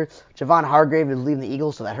 2 years. Javon Hargrave is leaving the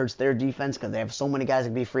Eagles, so that hurts their defense because they have so many guys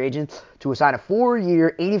that can be free agents, to sign a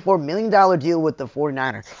 4-year, $84 million deal with the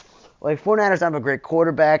 49ers. Like, 49ers don't have a great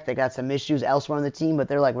quarterback. They got some issues elsewhere on the team, but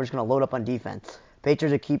they're like, we're just going to load up on defense.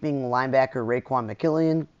 Patriots are keeping linebacker Raekwon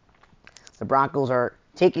McKillian. The Broncos are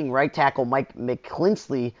taking right tackle Mike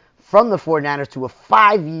McClinsley from the 49ers to a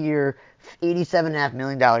 5-year, $87.5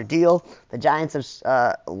 million deal. The Giants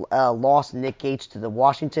have lost Nick Gates to the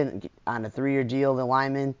Washington on a 3-year deal, the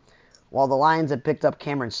lineman. While the Lions have picked up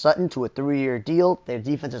Cameron Sutton to a 3-year deal. Their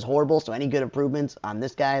defense is horrible, so any good improvements on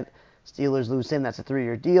this guy, Steelers lose him, that's a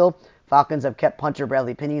 3-year deal. Falcons have kept punter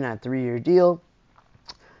Bradley Pinion on a 3-year deal.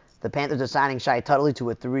 The Panthers are signing Shai Tuttley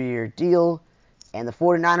to a 3-year deal. And the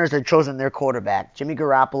 49ers have chosen their quarterback, Jimmy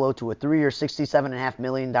Garoppolo, to a 3-year, $67.5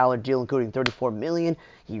 million deal, including $34 million.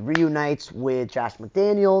 He reunites with Josh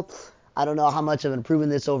McDaniels. I don't know how much of an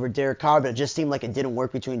improvement this over Derek Carr, but it just seemed like it didn't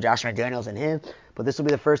work between Josh McDaniels and him. But this will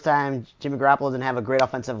be the first time Jimmy Garoppolo didn't have a great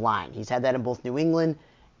offensive line. He's had that in both New England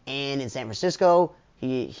and in San Francisco.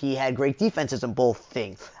 He had great defenses in both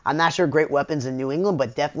things. I'm not sure great weapons in New England,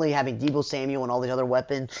 but definitely having Deebo Samuel and all these other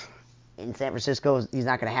weapons in San Francisco, he's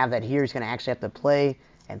not going to have that here. He's going to actually have to play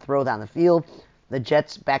and throw down the field. The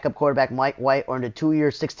Jets' backup quarterback, Mike White, earned a 2-year,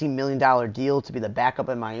 $16 million deal to be the backup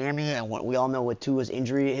in Miami. And what we all know with Tua's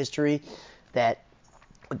injury history, that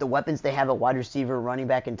with the weapons they have at wide receiver, running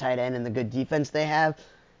back, and tight end, and the good defense they have,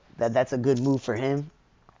 that's a good move for him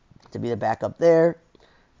to be the backup there.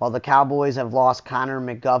 While the Cowboys have lost Connor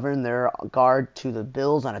McGovern, their guard, to the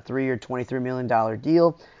Bills on a 3-year, $23 million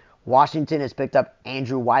deal. Washington has picked up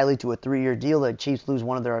Andrew Wiley to a 3-year deal. The Chiefs lose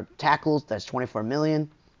one of their tackles. That's $24 million.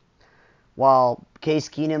 While Case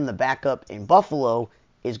Keenum, the backup in Buffalo,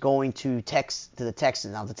 is going to the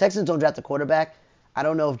Texans. Now, the Texans don't draft the quarterback. I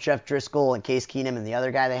don't know if Jeff Driscoll and Case Keenum and the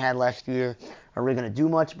other guy they had last year are really going to do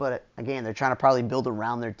much, but again, they're trying to probably build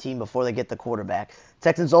around their team before they get the quarterback.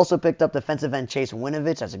 Texans also picked up defensive end Chase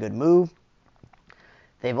Winovich. That's a good move.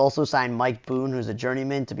 They've also signed Mike Boone, who's a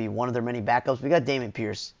journeyman, to be one of their many backups. We got Dameon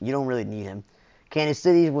Pierce. You don't really need him. Kansas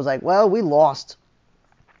City was like, well, we lost,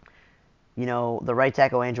 the right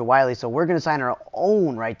tackle Andrew Wiley, so we're going to sign our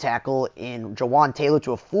own right tackle in Jawan Taylor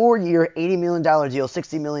to a 4-year, $80 million deal,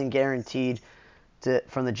 $60 million guaranteed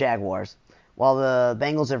from the Jaguars. While the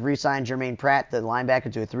Bengals have re-signed Jermaine Pratt, the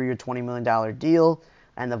linebacker, to a 3-year, $20 million deal.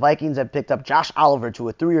 And the Vikings have picked up Josh Oliver to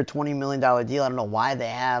a 3-year, $20 million deal. I don't know why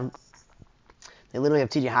they literally have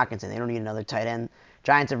T.J. Hockenson. They don't need another tight end.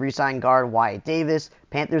 Giants have re-signed guard Wyatt Davis.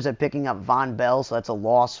 Panthers are picking up Von Bell, so that's a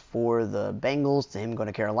loss for the Bengals, to him going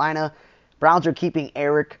to Carolina. Browns are keeping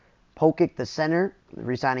Eric Pocic, the center,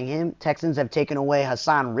 re-signing him. Texans have taken away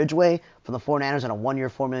Hassan Ridgeway from the 49ers on a 1-year,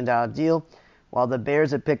 $4 million deal. While the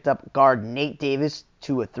Bears have picked up guard Nate Davis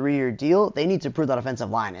to a 3-year deal. They need to improve that offensive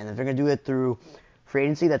line, and if they're going to do it through free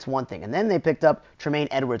agency, that's one thing. And then they picked up Tremaine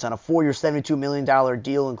Edwards on a 4-year, $72 million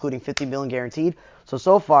deal, including $50 million guaranteed.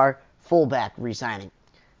 So far, fullback re-signing.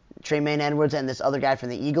 Tremaine Edwards and this other guy from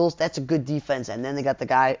the Eagles, that's a good defense. And then they got the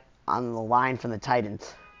guy on the line from the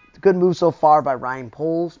Titans. Good move so far by Ryan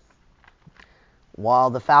Poles.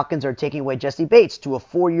 While the Falcons are taking away Jesse Bates to a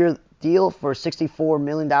 4-year deal for $64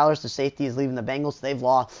 million. The safety is leaving the Bengals. They've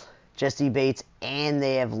lost Jesse Bates, and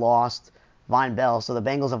they have lost Von Bell. So the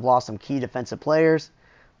Bengals have lost some key defensive players.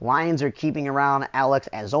 Lions are keeping around Alex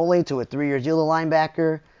Azole to a 3-year deal to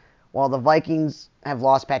linebacker, while the Vikings have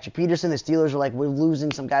lost Patrick Peterson. The Steelers are like, we're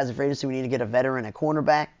losing some guys in free agency. We need to get a veteran at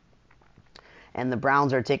cornerback. And the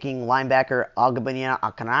Browns are taking linebacker Agabanian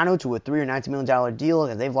Akanano to a 3-year, $19 million deal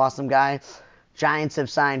because they've lost some guys. Giants have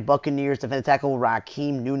signed Buccaneers defensive tackle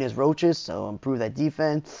Raheem Nunez-Roches, so improve that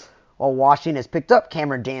defense. While Washington has picked up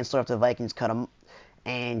Cameron Dantzler after the Vikings cut him.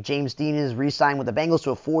 And James Dean is re-signed with the Bengals to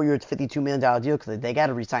a 4-year, $52 million deal because they got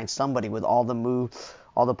to re-sign somebody with all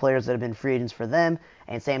the players that have been free agents for them.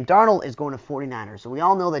 And Sam Darnold is going to 49ers. So we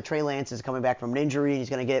all know that Trey Lance is coming back from an injury and he's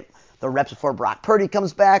going to get the reps before Brock Purdy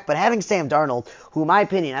comes back. But having Sam Darnold, who in my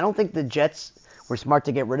opinion, I don't think the Jets were smart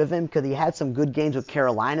to get rid of him because he had some good games with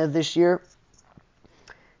Carolina this year.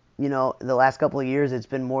 You know, the last couple of years, it's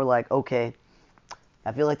been more like, okay,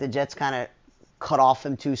 I feel like the Jets kind of cut off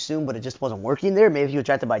him too soon, but it just wasn't working there. Maybe if he was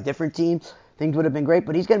drafted by a different team, things would have been great.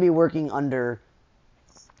 But he's going to be working under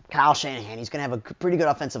Kyle Shanahan. He's going to have a pretty good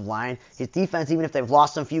offensive line. His defense, even if they've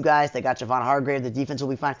lost some few guys, they got Javon Hargrave. The defense will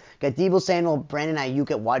be fine. Got Deebo Samuel, Brandon Ayuk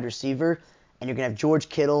at wide receiver, and you're going to have George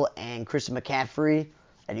Kittle and Christian McCaffrey,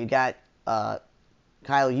 and you got Kyle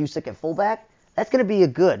Juszczyk at fullback. That's going to be a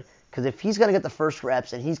good. Because if he's going to get the first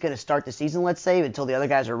reps and he's going to start the season, let's say, until the other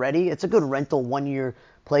guys are ready, it's a good rental 1-year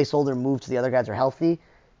placeholder move to the other guys are healthy.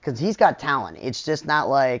 Because he's got talent. It's just not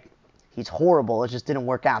like he's horrible. It just didn't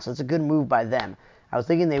work out. So it's a good move by them. I was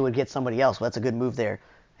thinking they would get somebody else, but that's a good move there.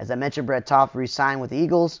 As I mentioned, Brett Toth re-signed with the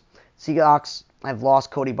Eagles. Seahawks have lost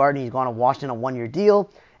Cody Barton. He's gone to Washington on a 1-year deal.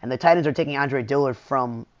 And the Titans are taking Andre Dillard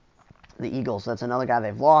from the Eagles. So that's another guy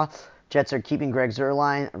they've lost. Jets are keeping Greg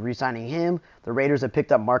Zuerlein, re-signing him. The Raiders have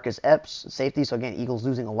picked up Marcus Epps, safety. So again, Eagles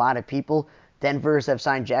losing a lot of people. Denver's have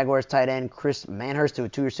signed Jaguars tight end Chris Manhurst to a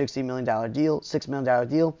 2-year, $6 million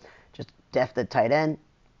deal. Just depth at tight end.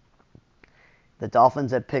 The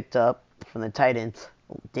Dolphins have picked up from the tight end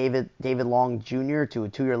David Long Jr. to a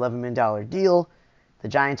 2-year, $11 million deal. The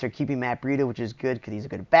Giants are keeping Matt Breida, which is good because he's a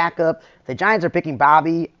good backup. The Giants are picking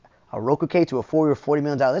Bobby Orokuke to a 4-year, $40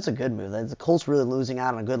 million. That's a good move. The Colts really losing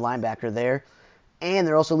out on a good linebacker there. And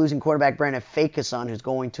they're also losing quarterback Brandon Facyson, who's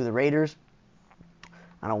going to the Raiders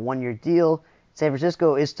on a 1-year deal. San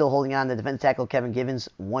Francisco is still holding on to defensive tackle Kevin Givens,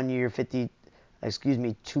 1-year,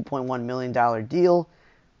 $2.1 million deal.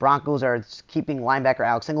 Broncos are keeping linebacker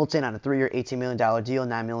Alex Singleton on a 3-year, $18 million deal,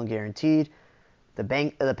 $9 million guaranteed. The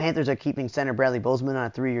Panthers are keeping center Bradley Bozeman on a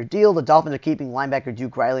 3-year deal. The Dolphins are keeping linebacker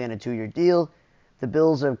Duke Riley on a 2-year deal. The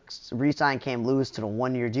Bills have re-signed Cam Lewis to the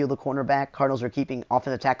 1-year deal, the cornerback. Cardinals are keeping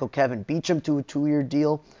offensive tackle Kevin Beachum to a 2-year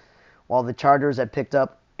deal, while the Chargers have picked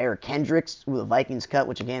up Eric Kendricks, who the Vikings cut,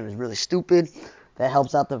 which again was really stupid. That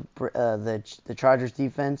helps out the Chargers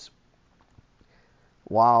defense.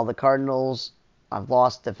 While the Cardinals have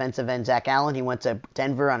lost defensive end Zach Allen. He went to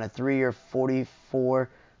Denver on a 3-year, $45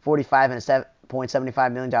 and a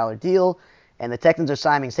 $7.75 million deal. And the Texans are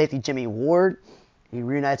signing safety Jimmy Ward. He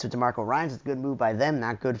reunites with DeMarco Ryans. It's a good move by them,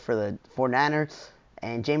 not good for the 49ers.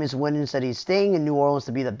 And Jameis Winston said he's staying in New Orleans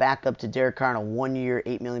to be the backup to Derek Carr on a 1-year,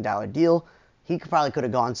 $8 million deal. He probably could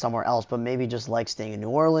have gone somewhere else, but maybe just likes staying in New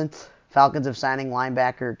Orleans. Falcons have signing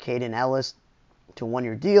linebacker Caden Ellis to a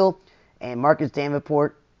 1-year deal. And Marcus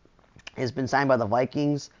Davenport has been signed by the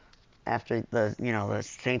Vikings after the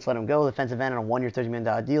Saints let him go. Defensive end on a 1-year, $30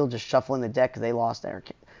 million deal, just shuffling the deck because they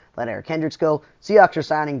let Eric Kendricks go. Seahawks are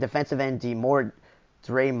signing defensive end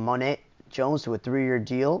Dre Monette Jones to a 3-year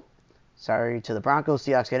deal. Sorry to the Broncos.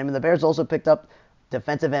 Seahawks get him. And the Bears also picked up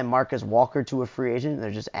defensive end Marcus Walker to a free agent. They're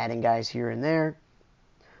just adding guys here and there.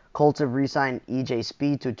 Colts have re-signed E.J.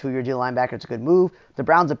 Speed to a 2-year deal linebacker. It's a good move. The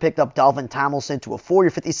Browns have picked up Dalvin Tomlinson to a 4-year,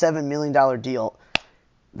 $57 million deal.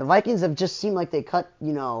 The Vikings have just seemed like they cut,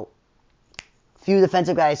 a few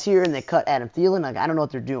defensive guys here and they cut Adam Thielen. I don't know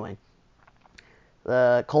what they're doing.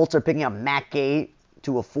 The Colts are picking up Matt Gay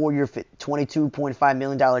to a 4-year, $22.5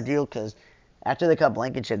 million deal because after they cut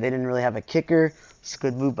Blankenship, they didn't really have a kicker. It's a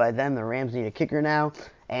good move by them. The Rams need a kicker now.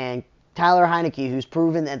 And Tyler Heineke, who's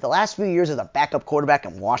proven that the last few years as a backup quarterback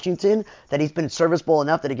in Washington, that he's been serviceable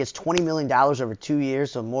enough that he gets $20 million over 2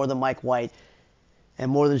 years, so more than Mike White and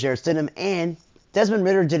more than Jarrett Stidham. And Desmond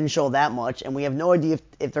Ridder didn't show that much, and we have no idea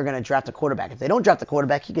if they're going to draft a quarterback. If they don't draft a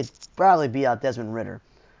quarterback, he could probably beat out Desmond Ridder.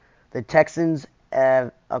 The Texans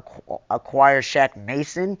have acquired Shaq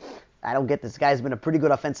Mason. I don't get this. Guy's been a pretty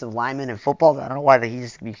good offensive lineman in football. I don't know why he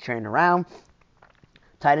just keeps turning around.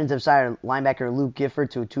 Titans have signed linebacker Luke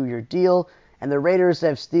Gifford to a 2-year deal, and the Raiders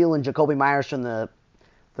have Steele and Jacoby Myers from the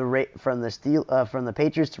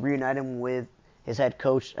Patriots to reunite him with his head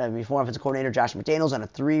coach, former offensive coordinator Josh McDaniels on a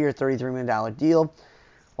 3-year, $33 million deal.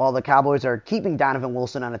 while the Cowboys are keeping Donovan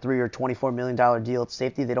Wilson on a 3-year, $24 million deal at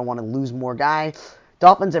safety. They don't want to lose more guys.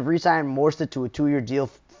 Dolphins have re-signed Morstead to a 2-year deal,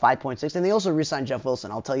 5.6, and they also re-signed Jeff Wilson.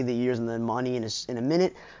 I'll tell you the years and the money in a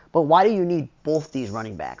minute. But why do you need both these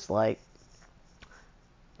running backs? Like,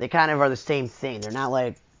 they kind of are the same thing. They're not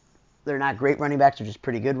great running backs. They're just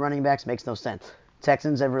pretty good running backs. Makes no sense.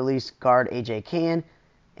 Texans have released guard A.J. Cann,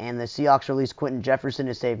 and the Seahawks released Quentin Jefferson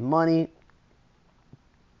to save money.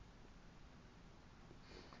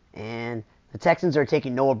 And the Texans are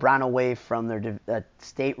taking Noah Brown away from their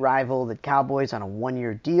state rival, the Cowboys, on a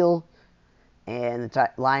 1-year deal. And the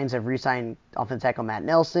Lions have re-signed offensive tackle Matt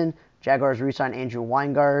Nelson. Jaguars re-signed Andrew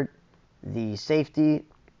Weingard, the safety.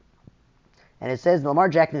 And it says Lamar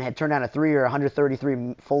Jackson had turned down a 3-year,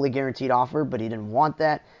 $133 fully guaranteed offer, but he didn't want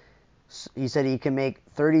that. He said he can make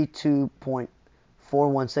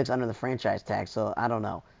 $32.416 under the franchise tag, so I don't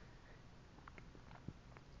know.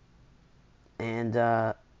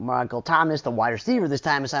 And Michael Thomas, the wide receiver, this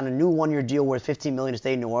time has signed a new 1-year deal worth $15 million to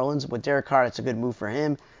stay in New Orleans. With Derek Carr, it's a good move for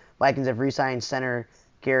him. Vikings have re-signed center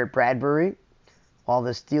Garrett Bradbury, while the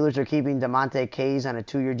Steelers are keeping DeMonte Kayes on a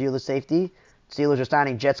 2-year deal to safety. Steelers are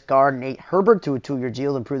signing Jets guard Nate Herbert to a 2-year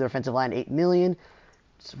deal to improve their offensive line, $8 million.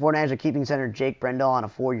 49ers are keeping center Jake Brendel on a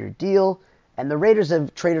 4-year deal. And the Raiders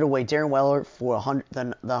have traded away Darren Waller for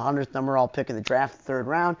the 100th overall pick in the draft, 3rd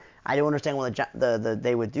round. I don't understand why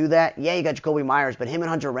they would do that. Yeah, you got Jacoby Myers, but him and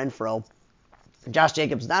Hunter Renfrow, Josh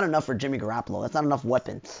Jacobs, not enough for Jimmy Garoppolo. That's not enough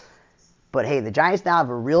weapon. But hey, the Giants now have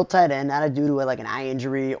a real tight end, not a dude who had like an eye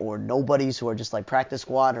injury or nobodies who are just like practice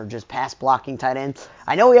squad or just pass blocking tight end.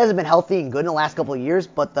 I know he hasn't been healthy and good in the last couple of years,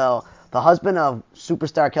 but the husband of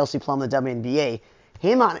superstar Kelsey Plum in the WNBA,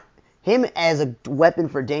 him as a weapon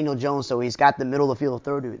for Daniel Jones, so he's got the middle of the field to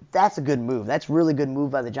throw to. That's a good move. That's a really good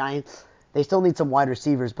move by the Giants. They still need some wide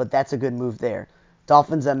receivers, but that's a good move there.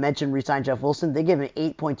 Dolphins, I mentioned, re-signed Jeff Wilson. They give him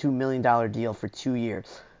an $8.2 million deal for 2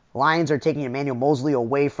 years. Lions are taking Emmanuel Mosley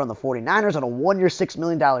away from the 49ers on a 1-year, $6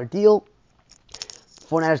 million deal.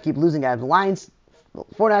 49ers keep losing guys. The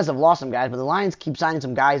 49ers have lost some guys, but the Lions keep signing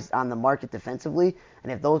some guys on the market defensively.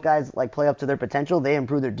 And if those guys like play up to their potential, they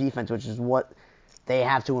improve their defense, which is what they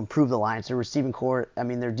have to improve the Lions. Their receiving core,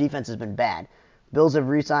 their defense has been bad. Bills have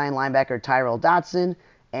re-signed linebacker Tyrell Dodson.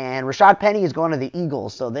 And Rashad Penny is going to the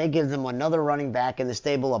Eagles, so they give them another running back in the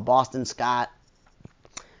stable of Boston Scott.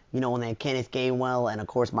 When they had Kenneth Gainwell and, of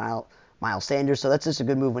course, Miles Sanders. So that's just a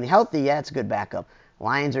good move. When he's healthy, yeah, it's a good backup.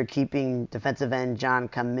 Lions are keeping defensive end John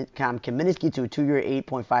Kaminsky to a 2-year,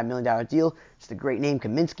 $8.5 million deal. It's a great name,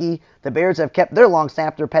 Kaminsky. The Bears have kept their long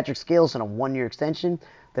snapper, Patrick Scales, on a 1-year extension.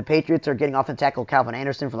 The Patriots are getting offensive tackle Calvin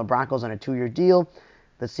Anderson from the Broncos on a 2-year deal.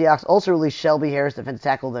 The Seahawks also released Shelby Harris, defensive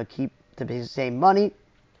tackle, to keep the same money.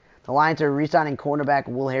 The Lions are re-signing cornerback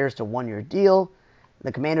Will Harris to a 1-year deal.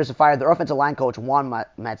 The Commanders have fired their offensive line coach, Juan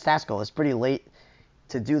Matsasco. It's pretty late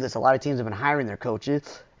to do this. A lot of teams have been hiring their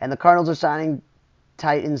coaches. And the Cardinals are signing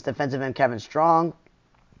Titans defensive end Kevin Strong.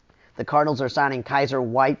 The Cardinals are signing Kaiser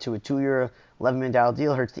White to a 2-year, $11 million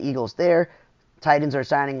deal. Hurts the Eagles there. Titans are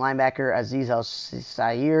signing linebacker Azeez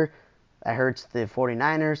Al-Sayer. That hurts the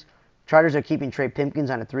 49ers. Chargers are keeping Trey Pipkins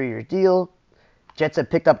on a 3-year deal. Jets have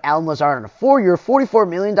picked up Allen Lazard on a 4-year, $44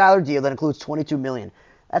 million deal that includes $22 million.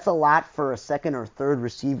 That's a lot for a second or third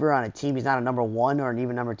receiver on a team. He's not a number 1 or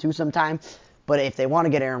even number 2 sometimes. But if they want to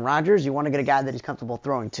get Aaron Rodgers, you want to get a guy that he's comfortable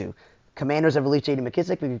throwing to. Commanders have released J.D.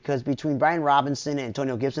 McKissic because between Brian Robinson and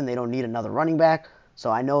Antonio Gibson, they don't need another running back. So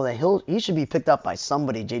I know that he should be picked up by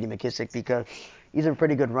somebody, J.D. McKissic, because he's a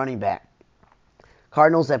pretty good running back.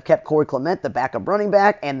 Cardinals have kept Corey Clement, the backup running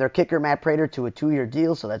back, and their kicker, Matt Prater, to a 2-year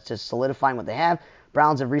deal. So that's just solidifying what they have.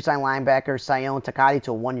 Browns have re-signed linebacker Sion Takati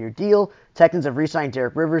to a 1-year deal. Texans have re-signed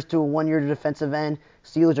Derek Rivers to a 1-year defensive end.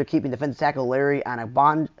 Steelers are keeping defensive tackle Larry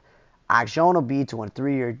Ogunjobi to a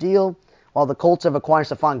 3-year deal. While the Colts have acquired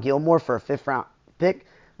Stephon Gilmore for a 5th-round pick.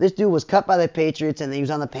 This dude was cut by the Patriots, and then he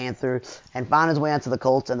was on the Panthers, and found his way onto the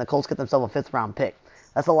Colts, and the Colts get themselves a 5th-round pick.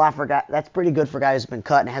 That's a lot for a guy. That's pretty good for a guy who's been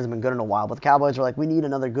cut and hasn't been good in a while. But the Cowboys are like, we need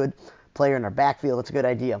another good player in our backfield. That's a good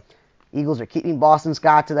idea. Eagles are keeping Boston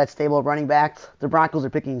Scott to that stable of running back. The Broncos are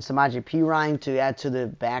picking Samaje Perine to add to the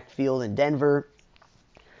backfield in Denver.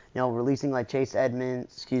 Releasing like Chase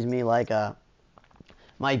Edmonds,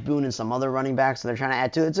 Mike Boone and some other running backs. So they're trying to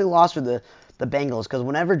add to it. It's a loss for the Bengals because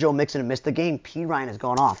whenever Joe Mixon missed the game, Perine has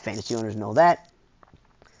gone off. Fantasy owners know that.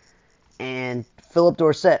 And Philip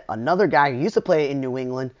Dorsett, another guy who used to play in New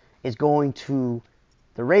England, is going to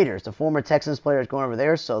the Raiders. The former Texans player is going over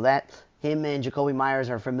there, so that him and Jacoby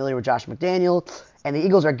Myers are familiar with Josh McDaniel. And the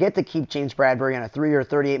Eagles get to keep James Bradbury on a 3-year,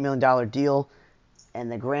 $38 million deal.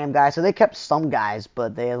 And the Graham guy, so they kept some guys,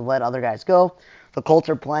 but they let other guys go. The Colts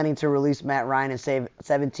are planning to release Matt Ryan and save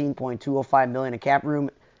 $17.205 million in cap room,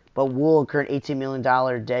 but will incur an $18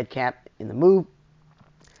 million dead cap in the move.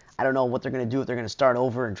 I don't know what they're going to do if they're going to start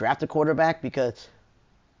over and draft a quarterback, because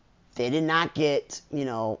they did not get,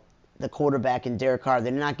 the quarterback in Derek Carr.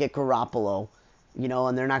 They did not get Garoppolo,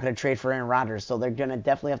 and they're not going to trade for Aaron Rodgers. So they're going to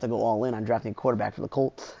definitely have to go all in on drafting a quarterback for the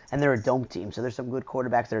Colts. And they're a dome team, so there's some good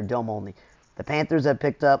quarterbacks that are dome only. The Panthers have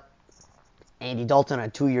picked up Andy Dalton on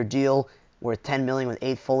a 2-year deal worth $10 million with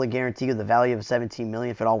 $8 fully guaranteed with a value of $17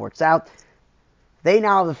 million if it all works out. They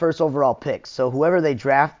now have the first overall pick, so whoever they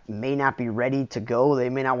draft may not be ready to go. They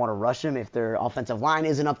may not want to rush him if their offensive line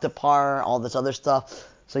isn't up to par, all this other stuff.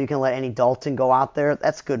 So you can let Andy Dalton go out there.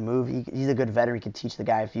 That's a good move. He's a good veteran. He can teach the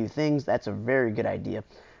guy a few things. That's a very good idea.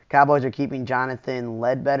 Cowboys are keeping Jonathan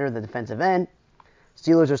Ledbetter, the defensive end.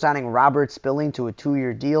 Steelers are signing Robert Spilling to a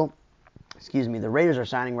 2-year deal. The Raiders are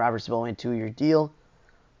signing Robert Spilling to a 2-year deal.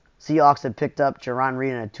 Seahawks have picked up Jaron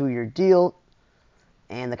Reed on a 2-year deal.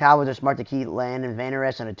 And the Cowboys are smart to keep Landon Vander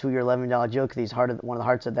Esch on a 2-year, $11 million deal because he's one of the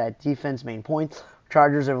hearts of that defense, main point.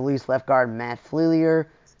 Chargers have released left guard Matt Fleilier.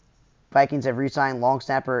 Vikings have re-signed long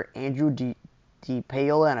snapper Andrew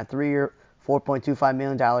DiPaola on a 3-year, $4.25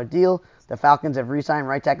 million deal. The Falcons have re-signed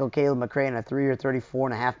right tackle Caleb McRae on a 3-year,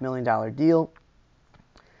 $34.5 million deal.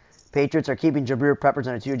 Patriots are keeping Jabril Peppers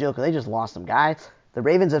on a 2-year deal because they just lost some guys. The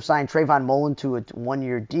Ravens have signed Trayvon Mullen to a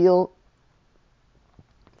 1-year deal.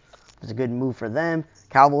 It's a good move for them.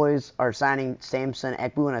 Cowboys are signing Samson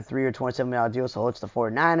Ekbu on a 3-year, $27 million deal, so it's the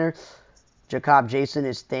 49ers. Jacob Jason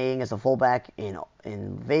is staying as a fullback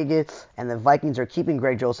in Vegas. And the Vikings are keeping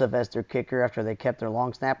Greg Joseph as their kicker after they kept their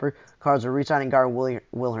long snapper. Cards are re-signing guard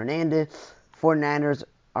Will Hernandez. 49ers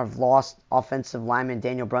have lost offensive lineman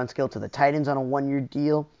Daniel Brunskill to the Titans on a 1-year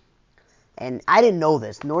deal. And I didn't know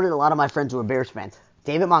this, nor did a lot of my friends who are Bears fans.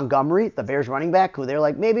 David Montgomery, the Bears running back, who they're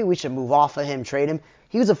like, maybe we should move off of him, trade him.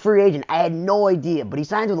 He was a free agent. I had no idea, but he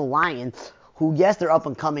signed with the Lions, who, yes, they're up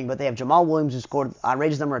and coming, but they have Jamal Williams, who scored an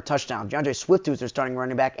outrageous number of touchdowns. DeAndre Swift, who's their starting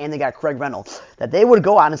running back, and they got Craig Reynolds. That they would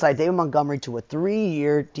go out and sign David Montgomery to a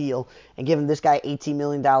 3-year deal and give him this guy $18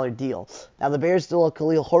 million deal. Now, the Bears still have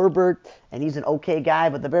Khalil Herbert, and he's an okay guy,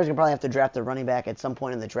 but the Bears can probably have to draft a running back at some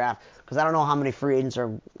point in the draft because I don't know how many free agents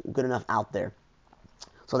are good enough out there.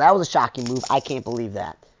 So that was a shocking move. I can't believe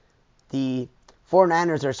that. The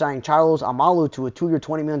 49ers are signing Charles Amalu to a 2-year,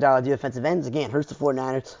 $20 million deal defensive ends. Again, hurts the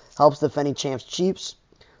 49ers, helps defending champs Chiefs.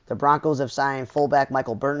 The Broncos have signed fullback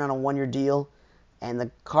Michael Burton on a 1-year deal. And the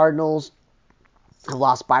Cardinals have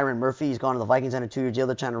lost Byron Murphy. He's gone to the Vikings on a 2-year deal.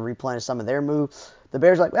 They're trying to replenish some of their moves. The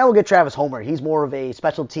Bears are like, well, we'll get Travis Homer. He's more of a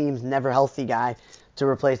special teams, never healthy guy to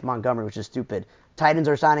replace Montgomery, which is stupid. Titans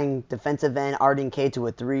are signing defensive end Arden Kay to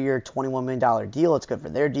a 3-year, $21 million deal. It's good for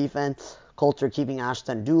their defense. Colts are keeping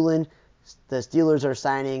Ashton Doolin. The Steelers are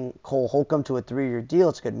signing Cole Holcomb to a 3-year deal.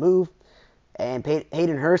 It's a good move. And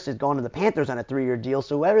Hayden Hurst is going to the Panthers on a 3-year deal.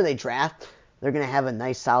 So whoever they draft, they're going to have a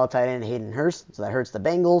nice solid tight end, Hayden Hurst. So that hurts the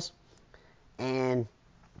Bengals. And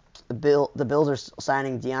the Bills are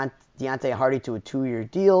signing Deontay Hardy to a 2-year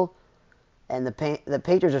deal. And the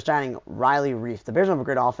Patriots are signing Riley Reef. The Bears don't have a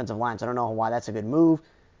great offensive line, so I don't know why that's a good move.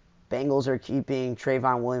 Bengals are keeping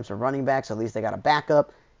Trayvon Williams for running back, so at least they got a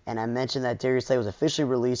backup. And I mentioned that Darius Slay was officially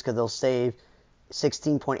released because they'll save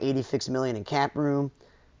 $16.86 million in cap room.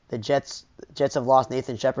 The Jets have lost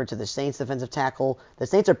Nathan Shepard to the Saints defensive tackle. The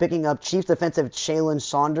Saints are picking up Chiefs defensive Shaylin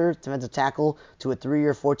Saunders, defensive tackle, to a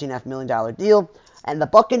 3-year, $14.5 million deal. And the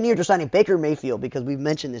Buccaneers are signing Baker Mayfield because we've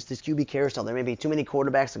mentioned this QB carousel. There may be too many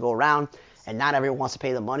quarterbacks to go around, and not everyone wants to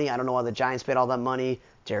pay the money. I don't know why the Giants paid all that money.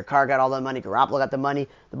 Derek Carr got all that money. Garoppolo got the money.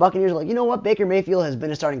 The Buccaneers are like, you know what? Baker Mayfield has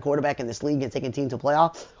been a starting quarterback in this league and taken teams to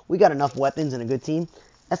playoffs. We got enough weapons and a good team.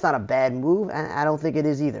 That's not a bad move, and I don't think it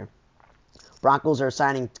is either. Broncos are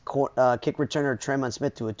signing kick returner Tremon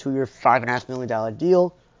Smith to a 2-year, $5.5 million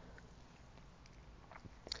deal.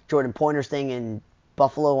 Jordan Pointer staying in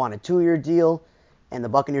Buffalo on a 2-year deal. And the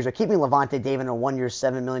Buccaneers are keeping Levante David on a 1-year,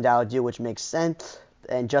 $7 million deal, which makes sense.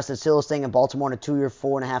 And Justice Hill is staying in Baltimore on a 2-year,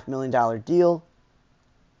 $4.5 million deal.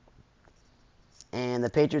 And the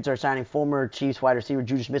Patriots are signing former Chiefs wide receiver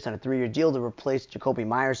Juju Smith on a 3-year deal to replace Jacoby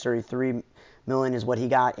Myers. $33 million is what he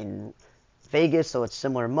got in Vegas, so it's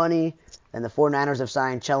similar money. And the 49ers have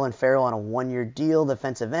signed Chellan Farrell on a 1-year deal,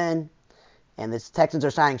 defensive end. And the Texans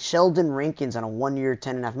are signing Sheldon Rankins on a 1-year,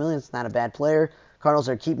 $10.5 million. It's not a bad player. Cardinals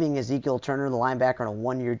are keeping Ezekiel Turner, the linebacker, on a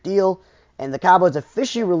 1-year deal. And the Cowboys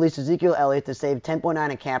officially released Ezekiel Elliott to save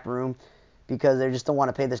 $10.9 in cap room because they just don't want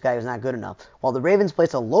to pay this guy who's not good enough. While the Ravens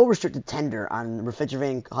placed a low restricted tender on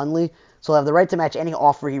Refrigerating Hundley, so he'll have the right to match any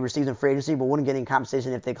offer he receives in free agency, but wouldn't get any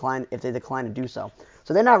compensation if they decline to do so.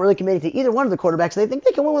 So they're not really committed to either one of the quarterbacks. They think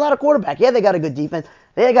they can win without a quarterback. Yeah, they got a good defense.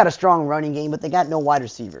 They got a strong running game, but they got no wide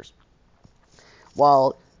receivers.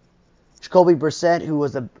 While Jacoby Brissett,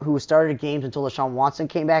 who started games until Deshaun Watson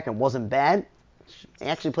came back and wasn't bad, he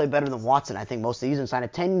actually played better than Watson, I think, most of the season. Signed a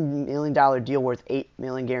 $10 million deal worth $8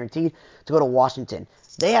 million guaranteed to go to Washington.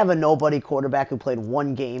 They have a nobody quarterback who played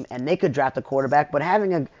one game, and they could draft a quarterback, but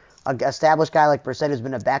having an established guy like Brissett who's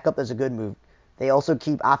been a backup is a good move. They also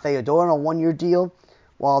keep Afe Ador on a one-year deal,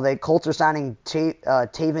 while the Colts are signing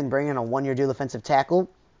Taven Bryan on a one-year deal defensive tackle.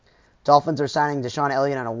 Dolphins are signing Deshaun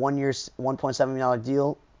Elliott on a one-year, $1.7 million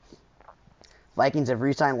deal. Vikings have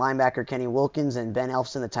re-signed linebacker Kenny Wilkins and Ben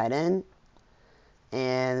Elfson, the tight end.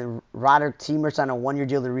 And Roderick Teamer signed a one-year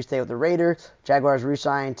deal to restay with the Raiders. Jaguars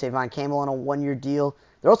re-signed Tavon Campbell on a one-year deal.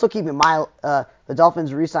 They're also keeping the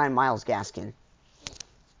Dolphins re-signed Myles Gaskin.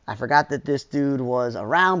 I forgot that this dude was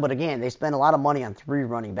around, but again, they spent a lot of money on 3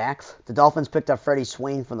 running backs. The Dolphins picked up Freddie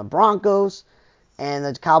Swain from the Broncos, and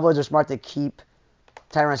the Cowboys are smart to keep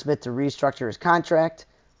Tyron Smith to restructure his contract,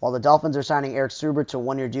 while the Dolphins are signing Eric Subert to a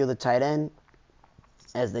one-year deal to tight end,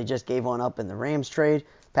 as they just gave one up in the Rams trade.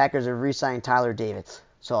 Packers have re-signed Tyler Davis.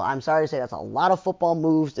 So I'm sorry to say that's a lot of football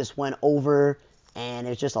moves. This went over, and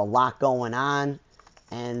it's just a lot going on.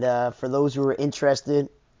 And for those who are interested,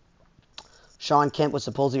 Sean Kemp was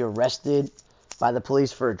supposedly arrested by the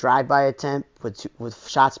police for a drive-by attempt with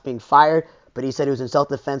shots being fired, but he said he was in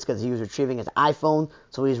self-defense because he was retrieving his iPhone,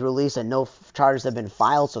 so he's released and no charges have been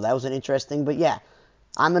filed, so that was an interesting. But yeah,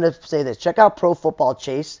 I'm going to say this. Check out Pro Football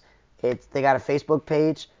Chase. They got a Facebook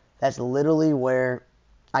page. That's literally where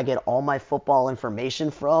I get all my football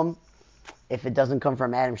information from. If it doesn't come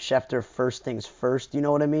from Adam Schefter, first things first, you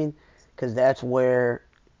know what I mean? Because that's where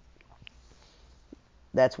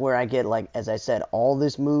I get, like, as I said, all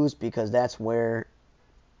this moves, because that's where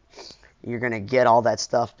you're going to get all that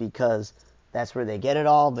stuff, because that's where they get it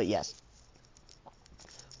all. But yes,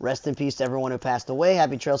 rest in peace to everyone who passed away.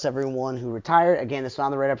 Happy trails to everyone who retired. Again, this is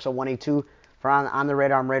On the Radar, episode 182. For On the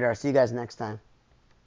Radar, I'm Radar. See you guys next time.